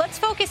 But let's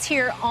focus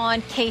here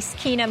on Case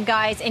Keenum,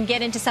 guys, and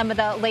get into some of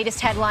the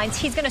latest headlines.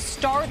 He's going to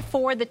start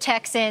for the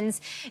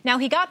Texans. Now,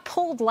 he got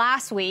pulled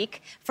last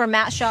week for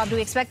Matt Schaub. Do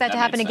we expect that to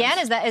happen again?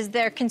 Is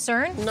there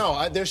concern?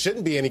 No, there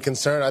shouldn't be any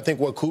concern. I think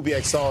what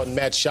Kubiak saw in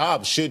Matt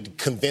Schaub should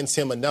convince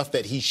him enough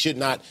that he should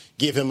not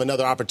give him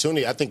another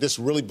opportunity. I think this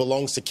really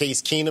belongs to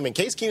Case Keenum. And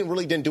Case Keenum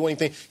really didn't do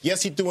anything.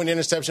 Yes, he threw an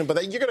interception,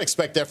 but you're going to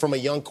expect that from a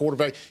young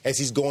quarterback as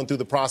he's going through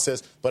the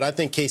process. But I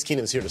think Case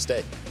Keenum is here to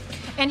stay.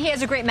 And he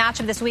has a great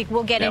matchup this week.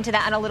 We'll get into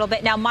that in a little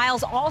bit. Now,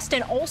 Miles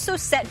Austin also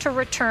set to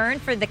return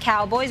for the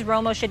Cowboys.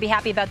 Romo should be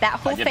happy about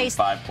that. I give him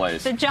 5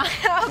 plays.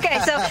 Okay,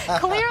 so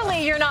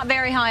clearly you're not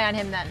very high on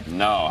him then.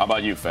 No. How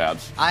about you,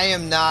 Fabs? I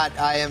am not.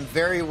 I am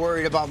very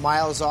worried about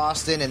Miles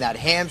Austin and that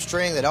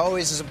hamstring that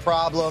always is a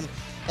problem.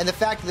 And the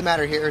fact of the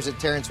matter here is that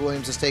Terrence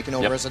Williams has taken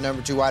over as the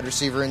number 2 wide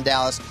receiver in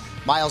Dallas.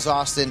 Miles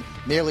Austin,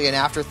 merely an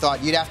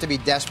afterthought. You'd have to be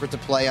desperate to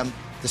play him,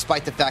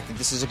 despite the fact that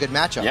this is a good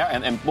matchup. Yeah,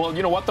 and well,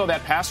 you know what, though?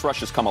 That pass rush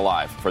has come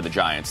alive for the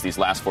Giants these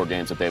last 4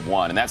 games that they've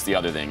won. And that's the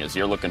other thing, is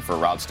you're looking for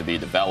routes to be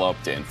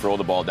developed and throw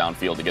the ball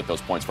downfield to get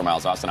those points for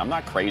Miles Austin. I'm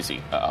not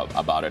crazy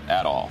about it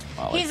at all.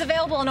 He's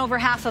available in over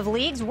half of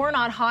leagues. We're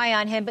not high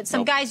on him, but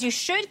some guys you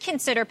should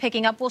consider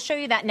picking up. We'll show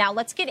you that now.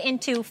 Let's get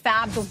into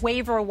Fab, the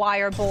waiver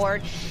wire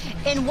board.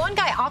 And one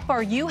guy,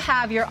 Akbar, you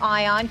have your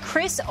eye on,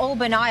 Chris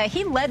Ogbonnaya.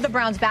 He led the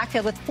Browns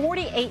backfield with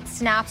 48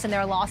 snaps in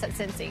their loss at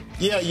Cincy.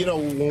 Yeah,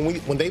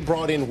 when they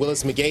brought in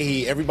Willis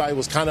McGahee, everybody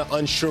was kind of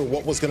unsure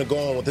what was going to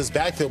go on with this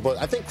backfield. But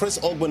I think Chris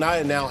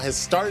Ogbonnaya now has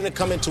started to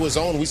come into his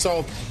own. We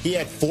saw he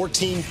had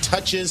 14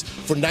 touches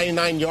for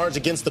 99 yards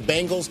against the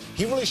Bengals.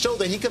 He really showed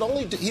that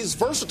he's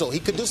versatile. He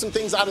could do some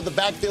things out of the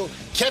backfield,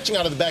 catching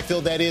out of the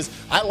backfield, that is.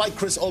 I like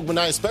Chris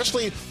Ogbonnaya,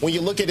 especially when you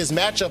look at his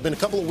matchup. In a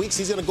couple of weeks,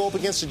 he's going to go up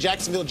against the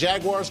Jacksonville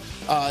Jaguars.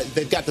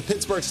 They've got the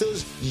Pittsburgh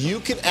Steelers. You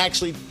can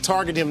actually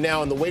target him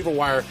now in the waiver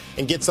wire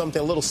and get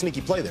something, a little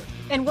sneaky play there.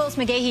 And Willis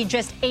McGahee,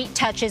 just 8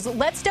 touches.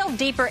 Let's delve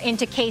deeper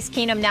into Case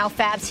Keenum now,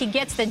 Fabs. He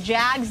gets the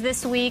Jags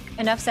this week.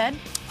 Enough said?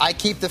 I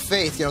keep the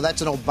faith.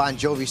 That's an old Bon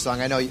Jovi song.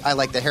 I know I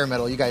like the hair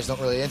metal. You guys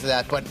don't really into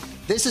that, but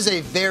this is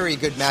a very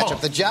good matchup.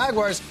 The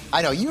Jaguars,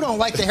 I know you don't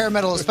like the hair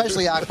metal,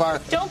 especially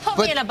Akbar. Don't put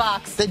me in a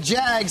box. The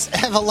Jags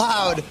have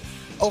allowed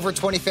over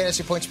 20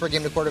 fantasy points per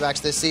game to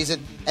quarterbacks this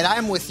season, and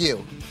I'm with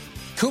you.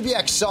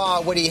 Kubiak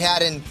saw what he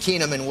had in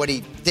Keenum and what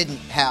he didn't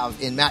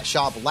have in Matt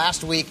Schaub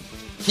last week.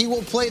 He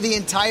will play the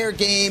entire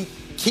game.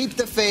 Keep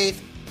the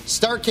faith.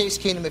 Start Case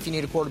Keenum if you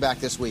need a quarterback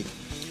this week.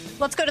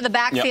 Let's go to the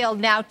backfield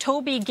now.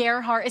 Toby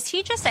Gerhart, is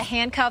he just a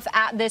handcuff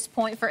at this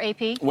point for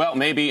AP? Well,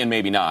 maybe and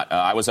maybe not.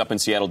 I was up in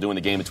Seattle doing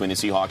the game between the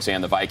Seahawks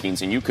and the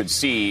Vikings, and you could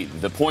see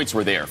the points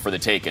were there for the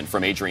taking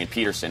from Adrian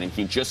Peterson, and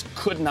he just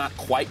could not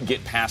quite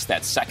get past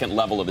that second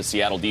level of the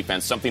Seattle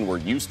defense, something we're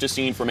used to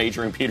seeing from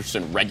Adrian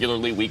Peterson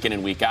regularly week in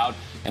and week out.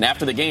 And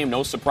after the game,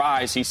 no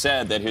surprise, he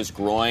said that his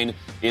groin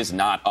is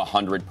not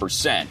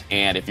 100%.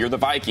 And if you're the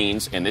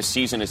Vikings and this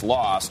season is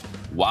lost,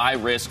 why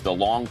risk the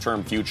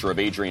long-term future of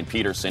Adrian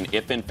Peterson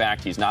if, in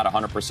fact, he's not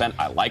 100%?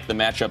 I like the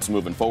matchups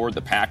moving forward.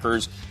 The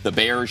Packers, the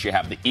Bears, you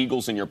have the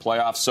Eagles in your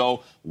playoffs.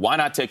 So why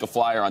not take a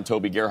flyer on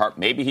Toby Gerhart?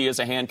 Maybe he is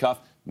a handcuff.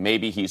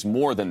 Maybe he's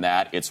more than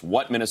that. It's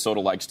what Minnesota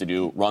likes to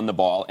do, run the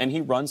ball, and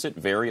he runs it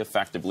very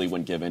effectively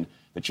when given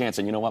the chance.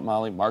 And you know what,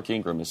 Molly? Mark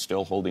Ingram is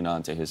still holding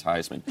on to his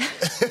Heisman.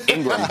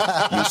 Ingram,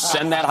 you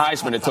send that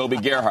Heisman to Toby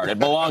Gerhart. It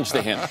belongs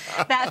to him.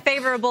 That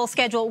favorable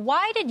schedule.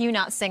 Why did you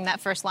not sing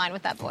that first line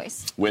with that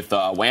voice? With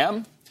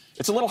Wham?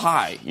 It's a little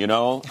high,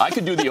 I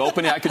could do the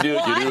opening. I could do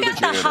well, you do the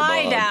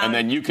jitterbug, and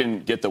then you can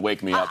get the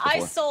wake me up. I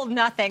sold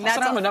nothing. I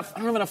don't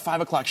have enough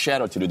 5 o'clock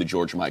shadow to do the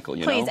George Michael.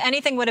 Please,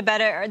 anything would have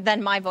better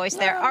than my voice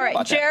there. All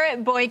right,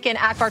 Jarrett Boykin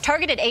Akbar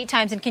targeted 8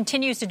 times and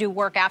continues to do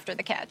work after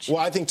the catch. Well,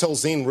 I think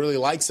Tolzien really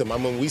likes him. I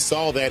mean, we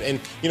saw that, and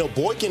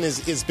Boykin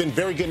has been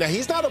very good. Now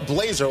he's not a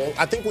blazer.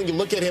 I think when you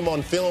look at him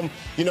on film,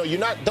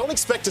 don't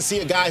expect to see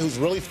a guy who's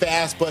really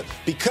fast, but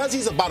because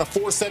he's about a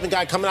 4.7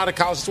 guy coming out of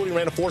college, that's what he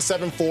ran a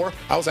 4.74.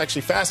 I was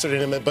actually faster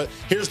than him, but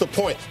here's the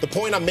point. The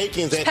point I'm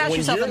making is that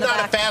when you're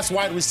not a fast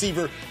wide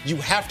receiver, you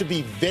have to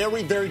be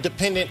very, very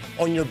dependent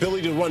on your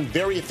ability to run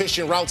very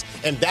efficient routes,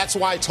 and that's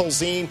why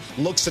Tolzien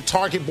looks to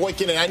target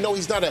Boykin. And I know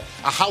he's not a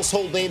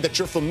household name that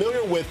you're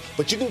familiar with,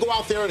 but you can go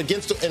out there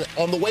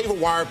on the waiver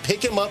wire,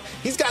 pick him up.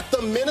 He's got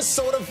the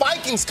Minnesota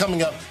Vikings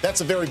coming up.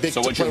 That's a very big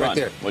play right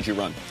there. What'd you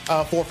run?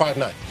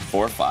 4.59.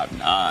 4.59.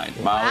 Wow.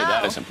 Molly,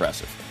 that is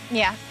impressive.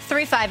 Yeah,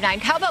 3.59.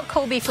 How about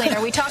Kobe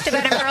Fleener? We talked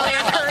about him earlier.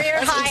 Career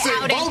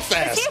high outing.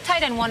 Is he a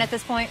tight end 1 at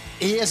this point?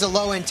 He is a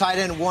low-end tight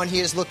end 1. He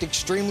has looked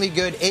extremely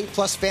good.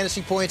 8+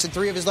 fantasy points in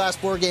 3 of his last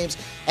 4 games.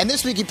 And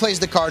this week he plays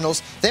the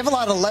Cardinals. They've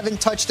allowed 11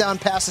 touchdown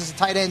passes to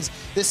tight ends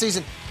this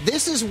season.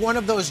 This is one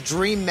of those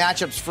dream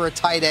matchups for a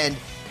tight end.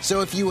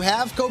 So if you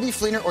have Kobe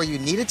Fleener or you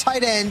need a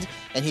tight end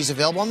and he's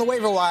available on the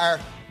waiver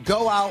wire,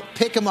 go out,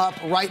 pick him up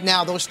right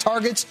now. Those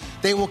targets,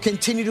 they will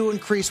continue to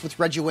increase with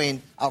Reggie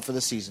Wayne out for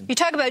the season. You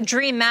talk about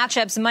dream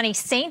matchups, money.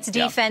 Saints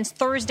defense,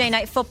 Thursday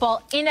night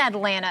football in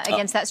Atlanta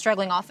against that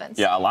struggling offense.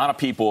 Yeah, a lot of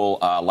people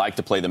like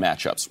to play the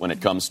matchups when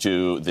it comes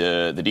to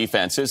the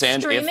defenses.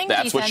 And if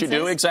that's what you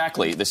do,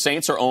 exactly. The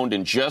Saints are owned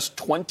in just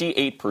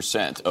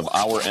 28% of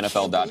our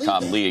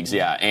NFL.com leagues.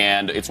 Yeah,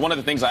 and it's one of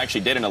the things I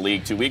actually did in a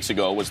league 2 weeks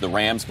ago was the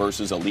Rams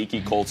versus a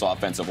leaky Colts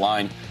offensive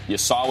line. You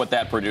saw what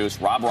that produced.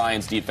 Rob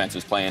Ryan's defense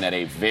is playing at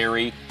a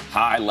very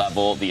high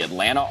level. The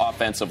Atlanta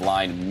offensive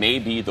line may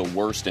be the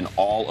worst in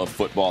all of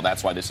football.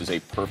 That's why this is a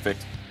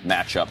perfect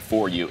matchup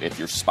for you if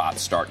your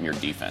spots start in your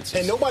defense.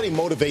 And nobody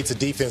motivates a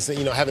defense.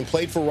 Having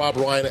played for Rob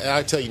Ryan, and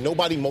I tell you,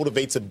 nobody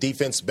motivates a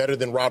defense better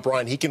than Rob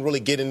Ryan. He can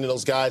really get into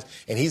those guys,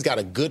 and he's got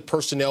a good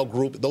personnel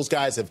group. Those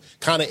guys have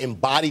kind of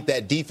embodied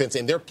that defense,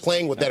 and they're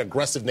playing with that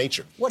aggressive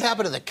nature. What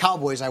happened to the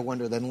Cowboys, I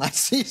wonder, then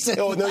last season?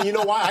 No, you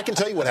know why? I can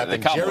tell you what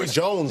happened. Jerry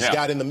Jones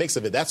got in the mix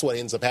of it. That's what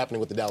ends up happening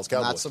with the Dallas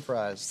Cowboys. Not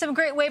surprised. Some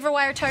great waiver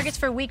wire targets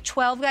for Week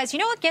 12, guys. You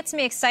know what gets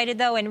me excited,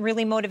 though, and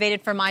really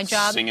motivated for my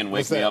job? Sing and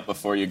wake me up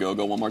before you go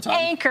one more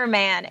time. Anchorman.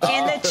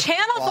 And the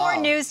Channel 4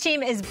 news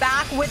team is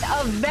back with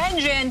a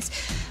vengeance.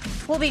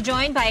 We'll be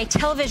joined by a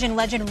television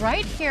legend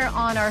right here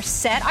on our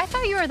set. I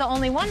thought you were the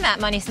only one, Matt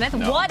Money Smith.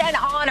 No. What an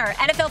honor.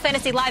 NFL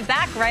Fantasy Live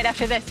back right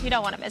after this. You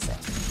don't want to miss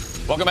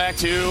it. Welcome back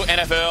to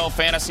NFL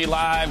Fantasy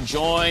Live,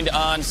 joined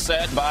on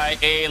set by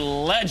a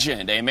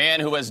legend, a man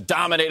who has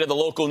dominated the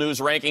local news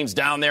rankings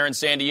down there in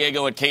San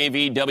Diego at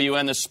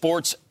KVWN, the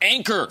sports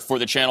anchor for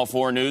the Channel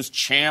 4 News.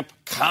 Champ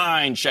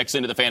Kine checks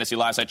into the Fantasy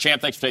Live side.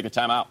 Champ, thanks for taking the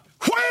time out.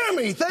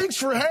 Whammy! Thanks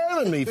for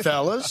having me,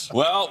 fellas.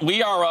 Well,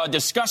 we are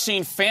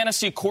discussing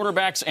fantasy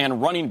quarterbacks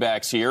and running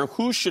backs here.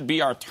 Who should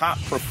be our top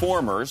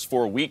performers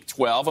for Week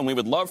 12? And we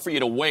would love for you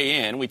to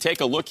weigh in. We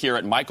take a look here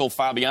at Michael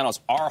Fabiano's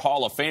our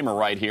Hall of Famer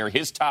right here,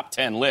 his top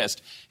 10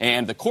 list.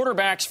 And the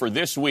quarterbacks for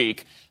this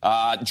week,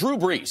 Drew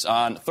Brees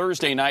on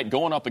Thursday night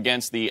going up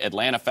against the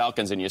Atlanta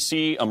Falcons. And you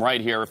see them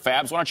right here.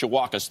 Fabs, why don't you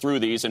walk us through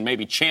these, and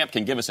maybe Champ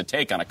can give us a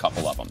take on a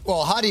couple of them.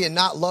 Well, how do you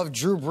not love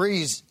Drew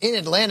Brees in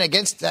Atlanta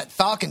against that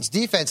Falcons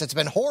defense that's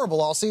been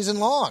horrible all season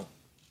long?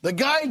 The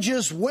guy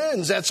just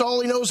wins. That's all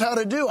he knows how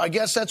to do. I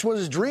guess that's what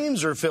his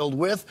dreams are filled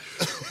with,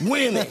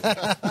 winning.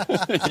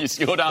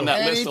 You go down that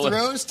and list. He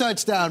throws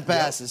touchdown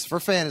passes for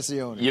fantasy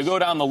owners. You go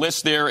down the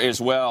list there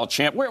as well,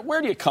 Champ.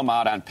 Where do you come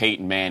out on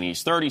Peyton Manning?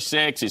 He's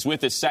 36. He's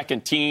with his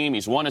second team.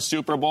 He's won a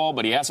Super Bowl,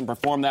 but he hasn't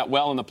performed that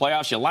well in the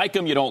playoffs. You like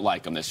him, you don't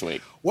like him this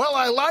week? Well,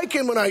 I like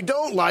him and I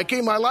don't like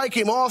him. I like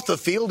him off the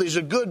field. He's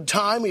a good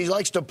time. He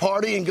likes to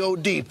party and go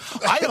deep.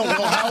 I don't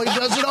know how he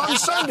does it on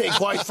Sunday,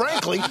 quite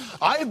frankly.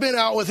 I've been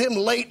out with him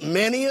late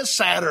many a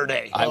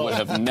Saturday. I would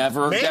have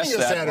never guessed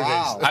that.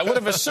 Wow. I would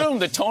have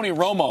assumed that Tony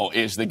Romo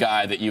is the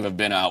guy that you have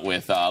been out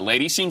with.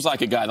 Lady seems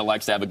like a guy that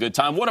likes to have a good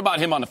time. What about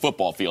him on the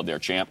football field there,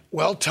 Champ?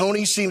 Well,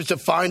 Tony seems to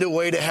find a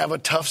way to have a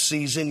tough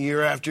season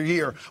year after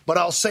year. But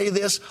I'll say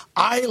this,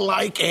 I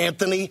like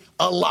Anthony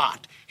a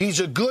lot. He's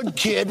a good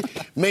kid,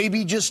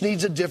 maybe just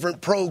needs a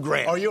different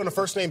program. Are you on a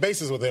first-name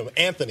basis with him,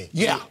 Anthony?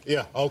 Yeah.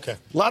 Yeah, okay.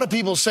 A lot of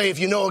people say if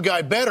you know a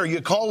guy better, you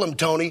call him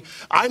Tony.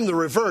 I'm the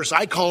reverse.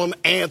 I call him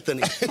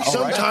Anthony.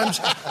 Sometimes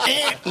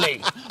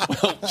Anthony.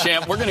 Well,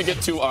 Champ, we're going to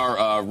get to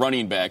our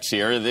running backs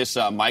here. This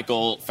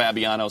Michael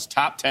Fabiano's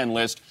top 10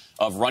 list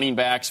of running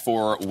backs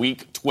for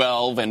Week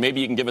 12, and maybe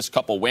you can give us a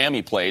couple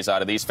whammy plays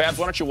out of these. Fabs,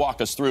 why don't you walk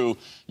us through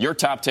your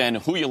top 10,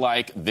 who you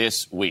like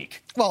this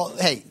week? Well,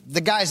 hey,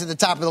 the guys at the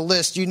top of the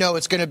list, you know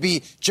it's going to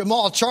be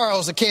Jamal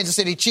Charles, the Kansas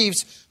City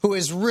Chiefs, who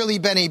has really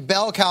been a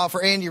bell cow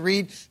for Andy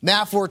Reid.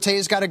 Matt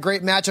Forte's got a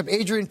great matchup.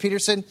 Adrian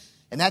Peterson,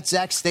 and that's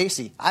Zach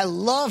Stacy. I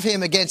love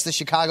him against the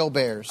Chicago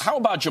Bears. How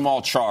about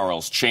Jamal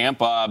Charles,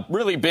 Champ?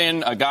 Really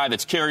been a guy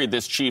that's carried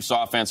this Chiefs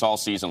offense all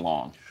season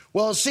long.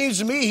 Well, it seems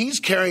to me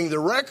he's carrying the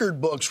record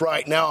books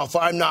right now, if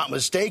I'm not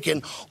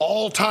mistaken.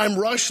 All-time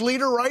rush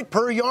leader, right,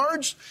 per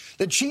yards?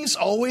 The Chiefs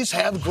always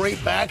have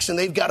great backs, and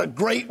they've got a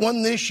great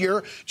one this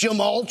year.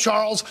 Jamal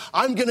Charles,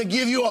 I'm going to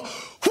give you a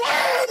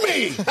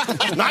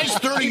whammy! Nice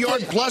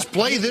 30-yard-plus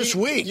play this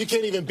week. You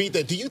can't even beat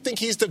that. Do you think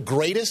he's the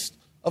greatest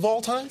of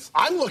all times?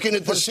 I'm looking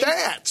at the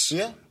stats.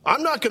 Yeah.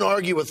 I'm not going to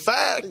argue with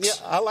facts. Yeah,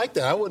 I like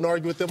that. I wouldn't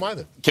argue with them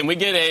either. Can we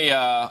get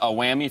a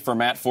whammy for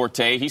Matt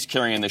Forte? He's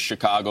carrying the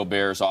Chicago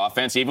Bears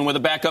offense, even with a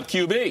backup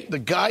QB. The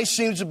guy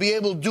seems to be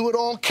able to do it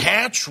all.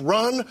 Catch,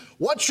 run.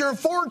 What's your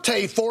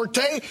forte,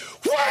 Forte?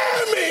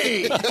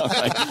 Whammy!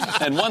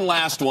 And one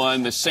last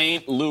one, the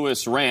St.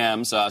 Louis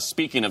Rams.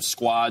 Speaking of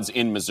squads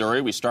in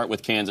Missouri, we start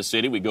with Kansas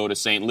City. We go to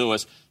St.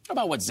 Louis. How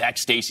about what Zach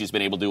Stacy's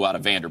been able to do out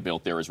of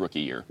Vanderbilt there his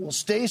rookie year? Well,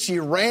 Stacy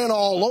ran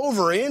all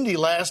over Indy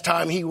last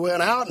time he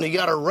went out, and he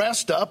got a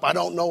rest up. I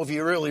don't know if he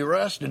really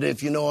rested,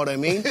 if you know what I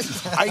mean.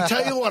 I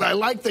tell you what, I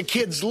like the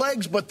kid's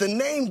legs, but the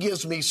name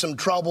gives me some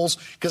troubles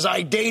because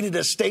I dated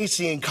a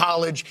Stacy in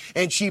college,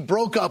 and she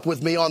broke up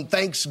with me on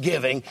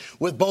Thanksgiving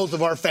with both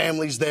of our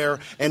families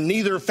there, and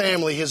neither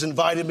family has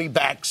invited me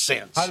back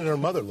since. How did her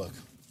mother look?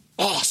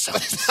 Awesome.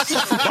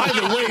 By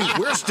the way,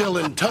 we're still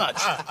in touch.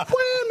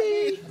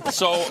 Whammy!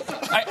 So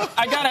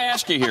I got to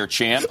ask you here,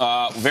 Champ,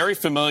 very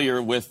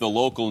familiar with the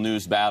local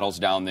news battles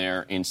down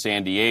there in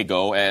San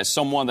Diego. As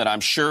someone that I'm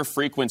sure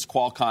frequents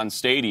Qualcomm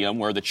Stadium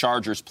where the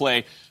Chargers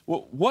play,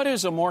 what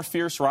is a more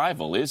fierce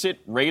rival? Is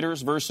it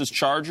Raiders versus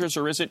Chargers,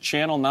 or is it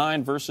Channel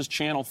 9 versus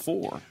Channel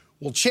 4?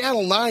 Well,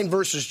 Channel 9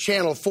 versus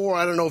Channel 4,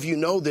 I don't know if you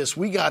know this,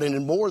 we got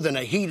in more than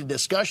a heated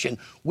discussion.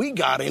 We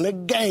got in a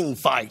gang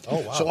fight.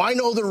 Oh, wow. So I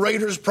know the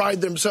Raiders pride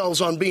themselves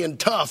on being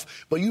tough,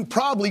 but you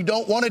probably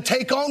don't want to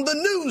take on the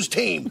news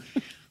team.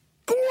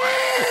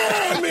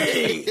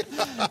 Grammy!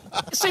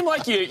 It seemed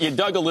like you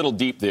dug a little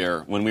deep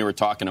there when we were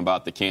talking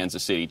about the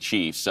Kansas City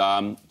Chiefs.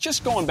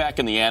 Just going back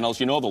in the annals,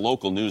 you know the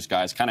local news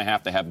guys kind of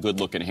have to have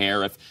good-looking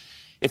hair.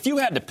 If you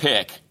had to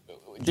pick,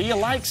 do you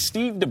like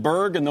Steve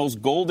DeBerg and those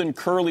golden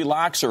curly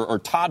locks, or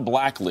Todd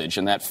Blackledge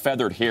and that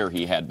feathered hair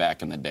he had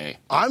back in the day?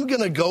 I'm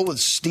going to go with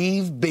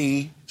Steve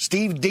DB.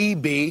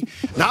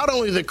 Not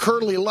only the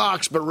curly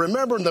locks, but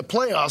remember in the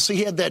playoffs,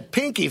 he had that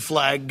pinky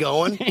flag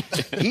going.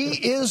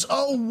 He is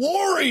a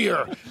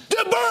warrior.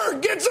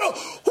 DeBerg gets a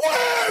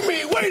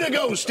whammy. Way to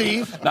go,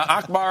 Steve. Now,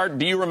 Akbar,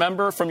 do you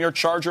remember from your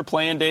Charger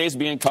playing days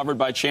being covered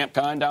by Champ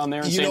Kine down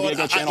there in San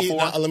Diego, Channel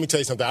 4? Let me tell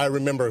you something. I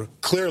remember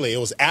clearly. It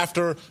was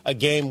after a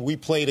game we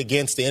played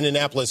against the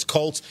Indianapolis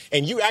Colts,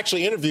 and you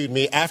actually interviewed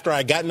me after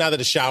I gotten out of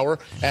the shower.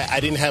 I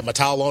didn't have my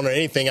towel on or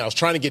anything. I was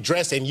trying to get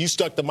dressed, and you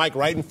stuck the mic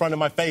right in front of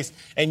my face,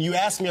 and you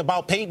asked me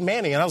about Peyton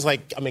Manning, and I was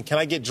like, can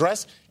I get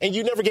dressed? And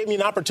you never gave me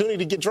an opportunity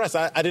to get dressed.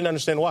 I didn't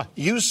understand why.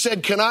 You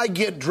said, can I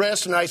get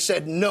dressed? And I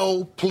said,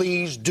 no,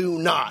 please do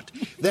not.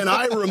 Then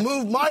I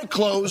removed my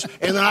clothes,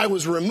 and then I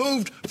was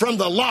removed from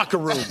the locker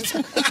room.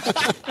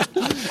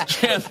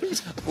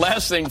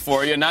 Last thing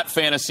for you, not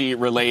fantasy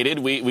related.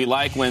 We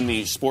like when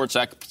the sports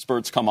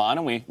experts come on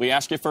and we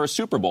ask you for a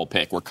Super Bowl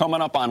pick. We're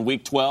coming up on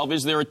Week 12.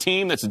 Is there a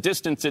team that's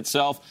distanced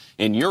itself,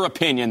 in your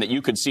opinion, that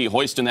you could see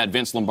hoisting that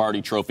Vince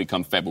Lombardi trophy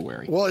come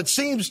February? Well, it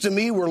seems to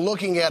me we're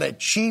looking at a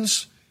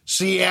Chiefs,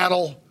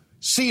 Seattle,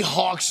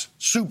 Seahawks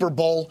Super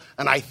Bowl,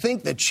 and I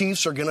think the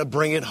Chiefs are going to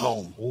bring it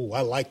home. Oh,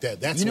 I like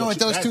that. You know what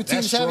those two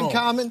teams have in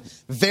common?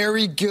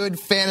 Very good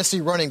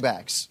fantasy running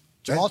backs.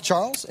 Jamal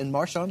Charles and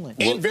Marshawn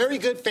Lynch. And very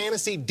good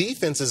fantasy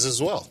defenses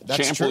as well.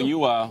 That's Champ, true.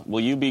 Will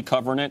you be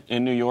covering it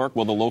in New York?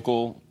 Will the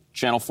local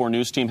Channel 4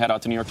 News team head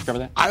out to New York to cover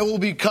that? I will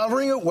be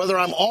covering it whether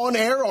I'm on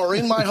air or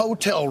in my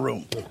hotel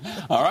room.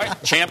 All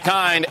right. Champ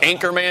Kind,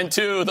 Anchorman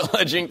 2. The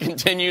legend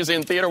continues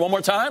in theater. One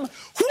more time.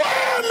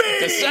 Whammy!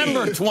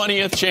 December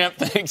 20th, Champ.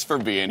 Thanks for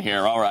being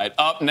here. All right.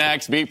 Up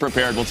next, be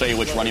prepared. We'll tell you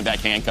which running back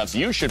handcuffs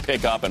you should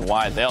pick up and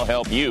why they'll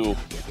help you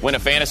win a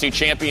fantasy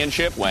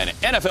championship when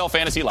NFL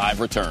Fantasy Live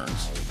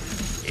returns.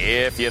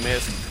 If you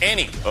missed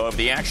any of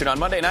the action on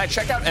Monday night,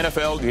 check out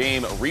NFL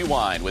Game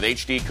Rewind with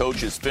HD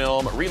Coach's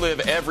film.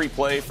 Relive every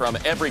play from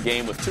every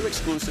game with 2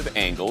 exclusive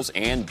angles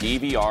and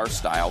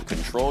DVR-style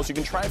controls. You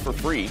can try it for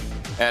free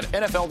at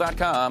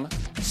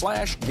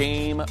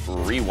NFL.com/Game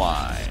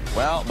Rewind.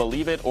 Well,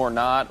 believe it or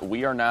not,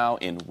 we are now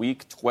in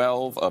Week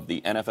 12 of the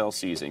NFL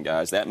season,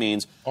 guys. That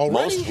means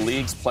most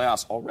leagues'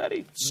 playoffs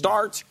already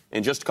start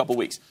in just a couple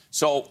weeks.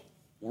 So,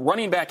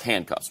 running back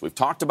handcuffs. We've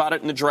talked about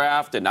it in the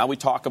draft, and now we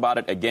talk about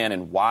it again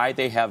and why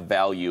they have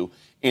value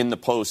in the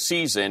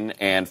postseason.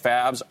 And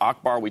Fabs,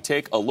 Akbar, we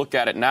take a look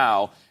at it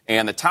now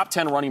and the top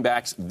 10 running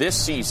backs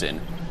this season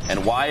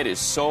and why it is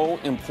so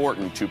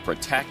important to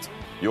protect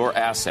your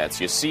assets.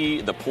 You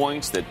see the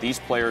points that these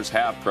players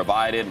have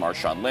provided.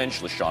 Marshawn Lynch,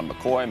 LaShawn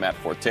McCoy, Matt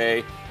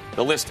Forte.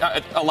 The list,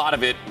 a lot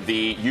of it,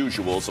 the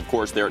usuals. Of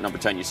course, there at number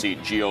 10, you see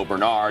Gio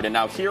Bernard. And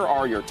now here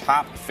are your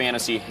top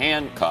fantasy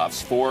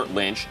handcuffs for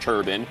Lynch,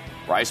 Turbin,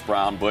 Bryce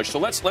Brown, Bush. So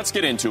let's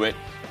get into it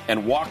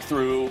and walk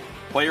through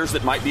players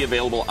that might be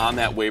available on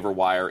that waiver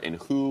wire and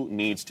who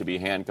needs to be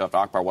handcuffed.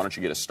 Akbar, why don't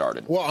you get us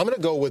started? Well, I'm going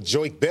to go with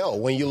Joique Bell.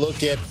 When you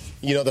look at,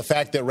 the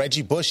fact that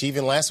Reggie Bush,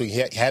 even last week,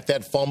 had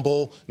that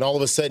fumble, and all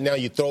of a sudden now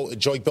you throw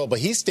Joique Bell. But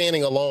he's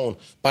standing alone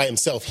by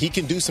himself. He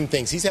can do some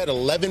things. He's had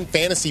 11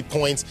 fantasy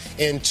points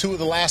in 2 of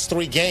the last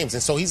 3 games.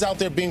 And so he's out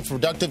there being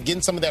productive,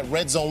 getting some of that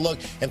red zone look.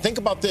 And think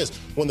about this.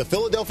 When the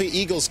Philadelphia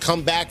Eagles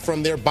come back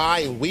from their bye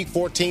in Week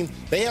 14,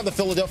 they have the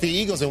Philadelphia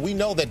Eagles, and we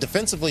know that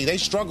defensively they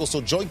struggle.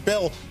 So Joique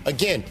Bell,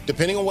 again,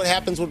 depending on what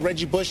happens with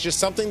Reggie Bush, just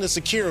something to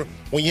secure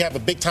when you have a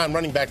big-time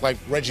running back like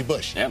Reggie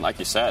Bush. Yeah, and like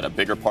you said, a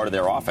bigger part of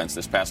their offense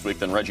this past week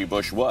than Reggie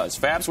Bush was.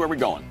 Fabs, where are we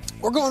going?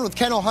 We're going with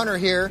Kendall Hunter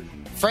here.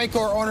 Frank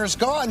Gore owners,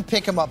 go out and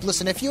pick him up.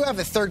 Listen, if you have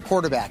a third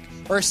quarterback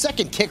or a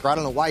second kicker, I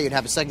don't know why you'd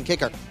have a second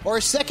kicker, or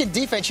a second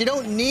defense, you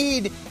don't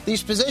need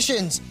these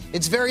positions.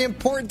 It's very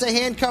important to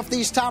handcuff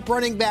these top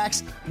running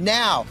backs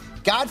now.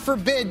 God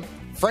forbid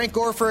Frank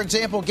Gore, for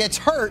example, gets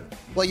hurt.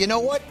 Well, you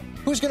know what?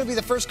 Who's going to be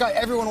the first guy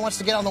everyone wants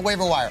to get on the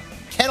waiver wire?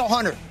 Kendall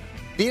Hunter.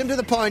 Beat him to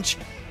the punch.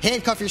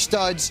 Handcuff your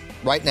studs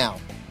right now.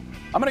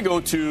 I'm going to go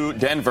to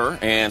Denver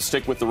and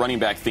stick with the running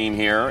back theme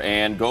here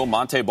and go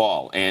Monte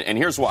Ball. And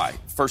here's why.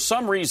 For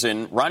some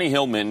reason, Ronnie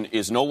Hillman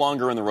is no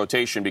longer in the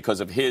rotation because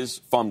of his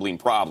fumbling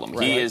problem.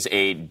 Right. He is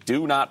a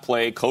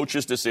do-not-play,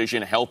 coach's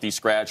decision, healthy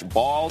scratch.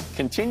 Ball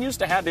continues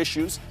to have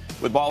issues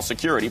with ball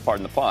security,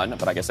 pardon the pun,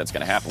 but I guess that's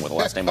going to happen with a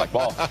last name like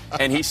Ball.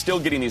 And he's still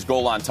getting these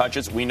goal-line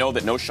touches. We know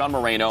that Noshawn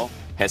Moreno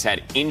has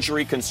had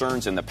injury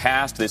concerns in the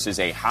past. This is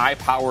a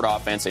high-powered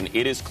offense, and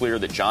it is clear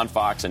that John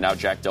Fox and now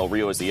Jack Del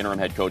Rio as the interim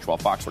head coach while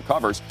Fox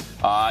recovers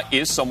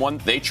is someone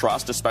they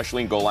trust,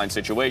 especially in goal-line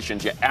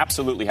situations. You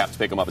absolutely have to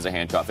pick him up as a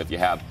handcuff if you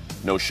have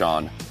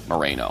Noshawn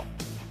Moreno.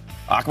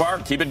 Akbar,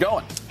 keep it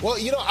going. Well,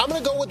 I'm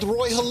going to go with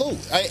Roy Halou.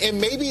 And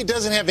maybe it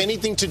doesn't have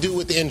anything to do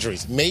with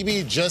injuries. Maybe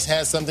it just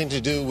has something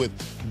to do with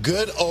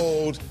good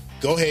old,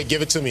 go ahead,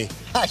 give it to me,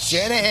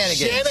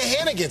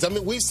 Shanahanigans. I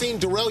mean, we've seen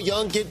Darrell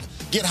Young get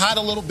hot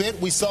a little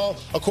bit. We saw,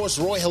 of course,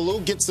 Roy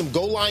Halou get some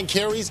goal line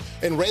carries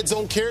and red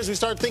zone carries. We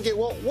started thinking,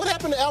 well, what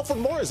happened to Alfred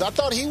Morris? I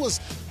thought he was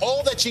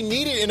all that you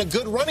needed in a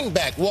good running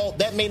back. Well,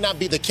 that may not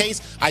be the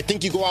case. I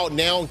think you go out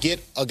now and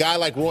get a guy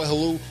like Roy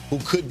Halou who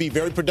could be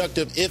very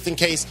productive if in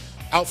case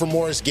Alfred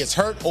Morris gets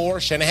hurt or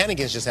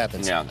Shanahanigans just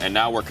happens. Yeah, and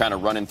now we're kind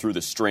of running through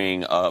the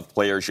string of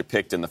players you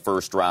picked in the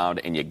first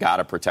round, and you got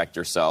to protect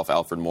yourself.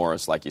 Alfred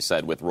Morris, like you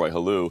said, with Roy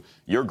Halou,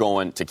 you're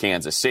going to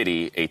Kansas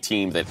City, a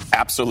team that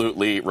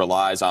absolutely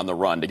relies on the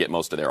run to get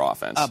most of their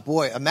offense.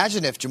 Boy,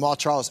 imagine if Jamal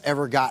Charles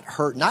ever got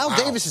hurt. Niall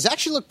Davis has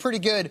actually looked pretty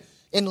good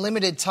in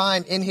limited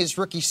time in his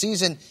rookie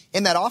season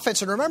in that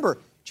offense. And remember,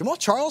 Jamal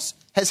Charles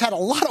has had a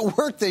lot of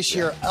work this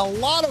year, a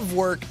lot of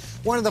work.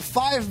 One of the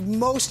 5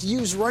 most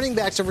used running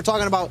backs if we're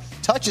talking about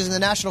touches in the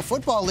National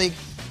Football League.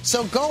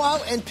 So go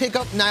out and pick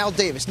up Niall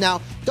Davis.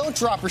 Now, don't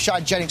drop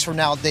Rashad Jennings for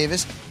Niall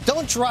Davis.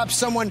 Don't drop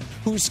someone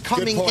who's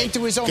coming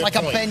into his own like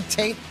a Ben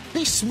Tate.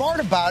 Be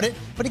smart about it.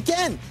 But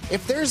again,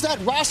 if there's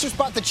that roster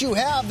spot that you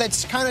have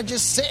that's kind of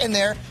just sitting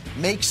there,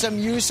 make some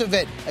use of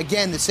it.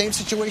 Again, the same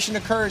situation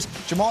occurs.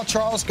 Jamal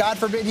Charles, God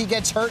forbid he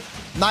gets hurt.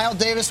 Niall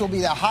Davis will be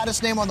the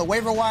hottest name on the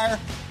waiver wire.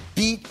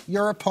 Beat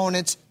your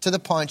opponents to the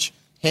punch.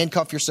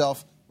 Handcuff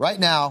yourself right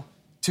now.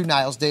 to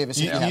Niles Davis.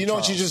 You know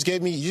what you just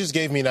gave me? You just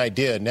gave me an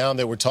idea. Now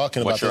that we're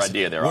talking about this. What's your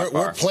idea there,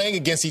 we're playing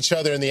against each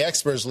other in the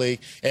Experts League.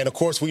 And, of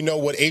course, we know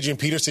what Adrian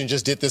Peterson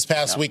just did this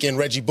past week in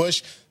Reggie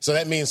Bush. So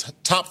that means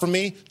top for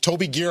me,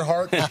 Toby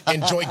Gerhart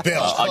and Joique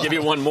Bell. I'll give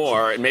you one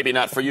more, and maybe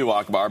not for you,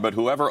 Akbar, but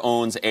whoever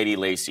owns Eddie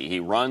Lacy, he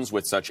runs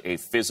with such a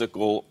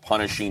physical,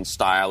 punishing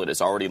style. It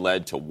has already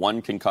led to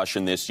one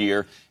concussion this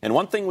year. And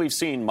one thing we've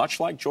seen,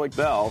 much like Joique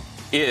Bell,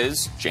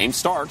 is James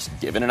Starks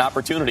given an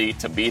opportunity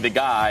to be the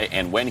guy.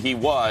 And when he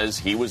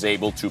was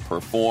able to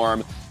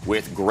perform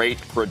with great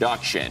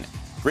production.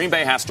 Green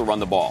Bay has to run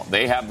the ball.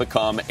 They have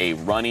become a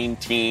running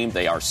team.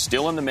 They are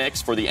still in the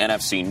mix for the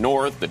NFC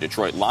North. The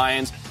Detroit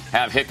Lions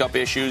have hiccup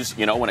issues,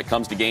 when it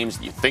comes to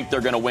games you think they're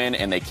going to win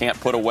and they can't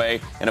put away.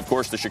 And, of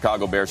course, the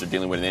Chicago Bears are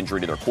dealing with an injury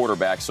to their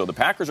quarterback. So the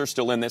Packers are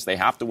still in this. They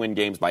have to win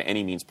games by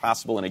any means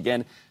possible. And,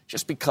 again,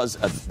 just because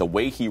of the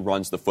way he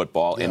runs the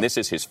football, and this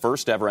is his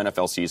first ever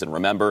NFL season.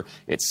 Remember,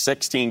 it's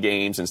 16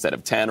 games instead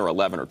of 10 or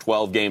 11 or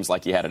 12 games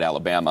like he had at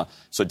Alabama.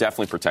 So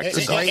definitely protect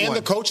yourself. And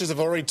the coaches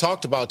have already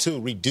talked about, too,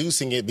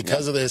 reducing it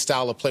because of his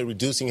style of play,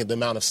 reducing the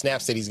amount of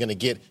snaps that he's going to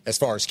get as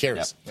far as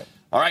carries.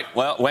 All right,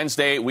 well,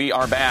 Wednesday we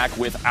are back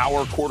with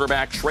our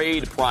quarterback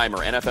trade primer.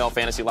 NFL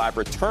Fantasy Live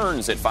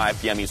returns at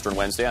 5 p.m. Eastern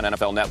Wednesday on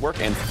NFL Network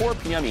and 4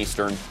 p.m.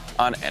 Eastern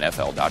on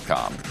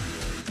NFL.com.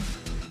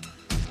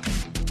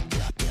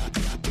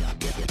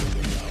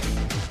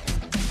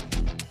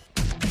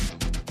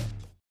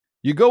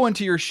 You go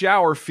into your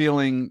shower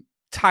feeling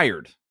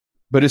tired,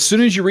 but as soon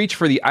as you reach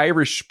for the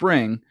Irish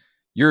Spring,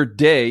 your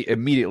day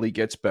immediately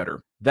gets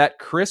better. That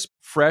crisp,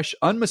 fresh,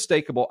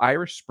 unmistakable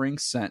Irish Spring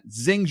scent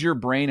zings your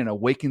brain and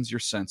awakens your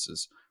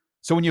senses.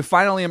 So when you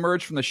finally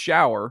emerge from the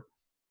shower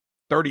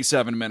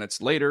 37 minutes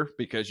later,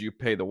 because you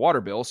pay the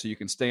water bill so you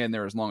can stay in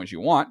there as long as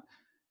you want,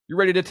 you're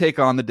ready to take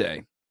on the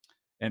day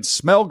and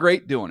smell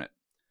great doing it.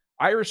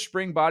 Irish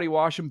Spring Body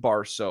Wash and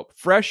Bar Soap.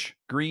 Fresh,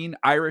 green,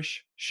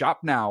 Irish. Shop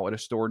now at a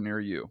store near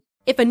you.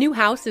 If a new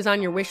house is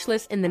on your wish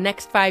list in the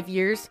next 5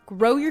 years,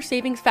 grow your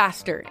savings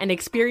faster and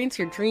experience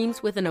your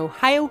dreams with an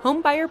Ohio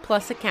Homebuyer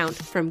Plus account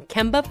from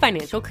Kemba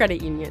Financial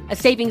Credit Union. A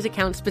savings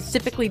account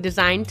specifically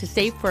designed to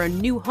save for a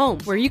new home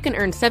where you can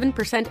earn 7%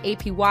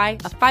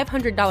 APY,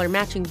 a $500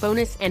 matching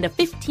bonus, and a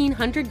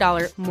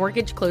 $1,500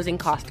 mortgage closing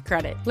cost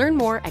credit. Learn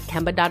more at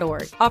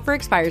Kemba.org. Offer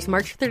expires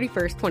March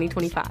 31st,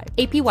 2025.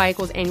 APY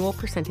equals annual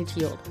percentage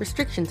yield.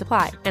 Restrictions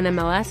apply.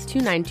 NMLS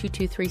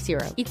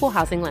 292230. Equal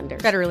housing lender.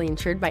 Federally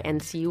insured by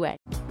NCUA.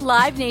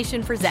 Live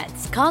Nation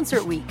presents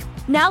Concert Week.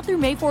 Now through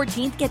May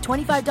 14th, get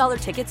 $25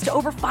 tickets to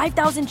over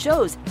 5,000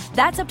 shows.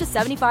 That's up to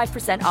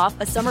 75% off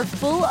a summer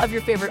full of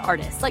your favorite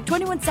artists like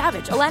 21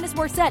 Savage, Alanis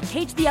Morissette,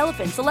 Cage the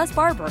Elephant, Celeste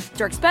Barber,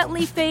 Dierks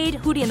Bentley, Fade,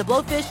 Hootie and the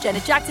Blowfish,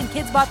 Janet Jackson,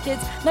 Kids Bop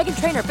Kids, Meghan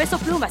Trainor, Peso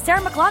Pluma,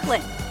 Sarah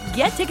McLachlan.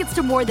 Get tickets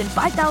to more than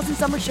 5,000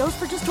 summer shows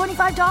for just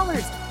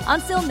 $25.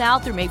 Until now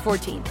through May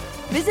 14th.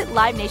 Visit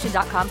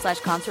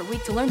LiveNation.com/Concert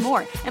Week to learn more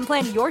and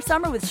plan your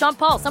summer with Sean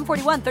Paul, Sum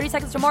 41, 30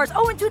 Seconds to Mars,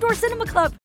 and Two Door Cinema Club.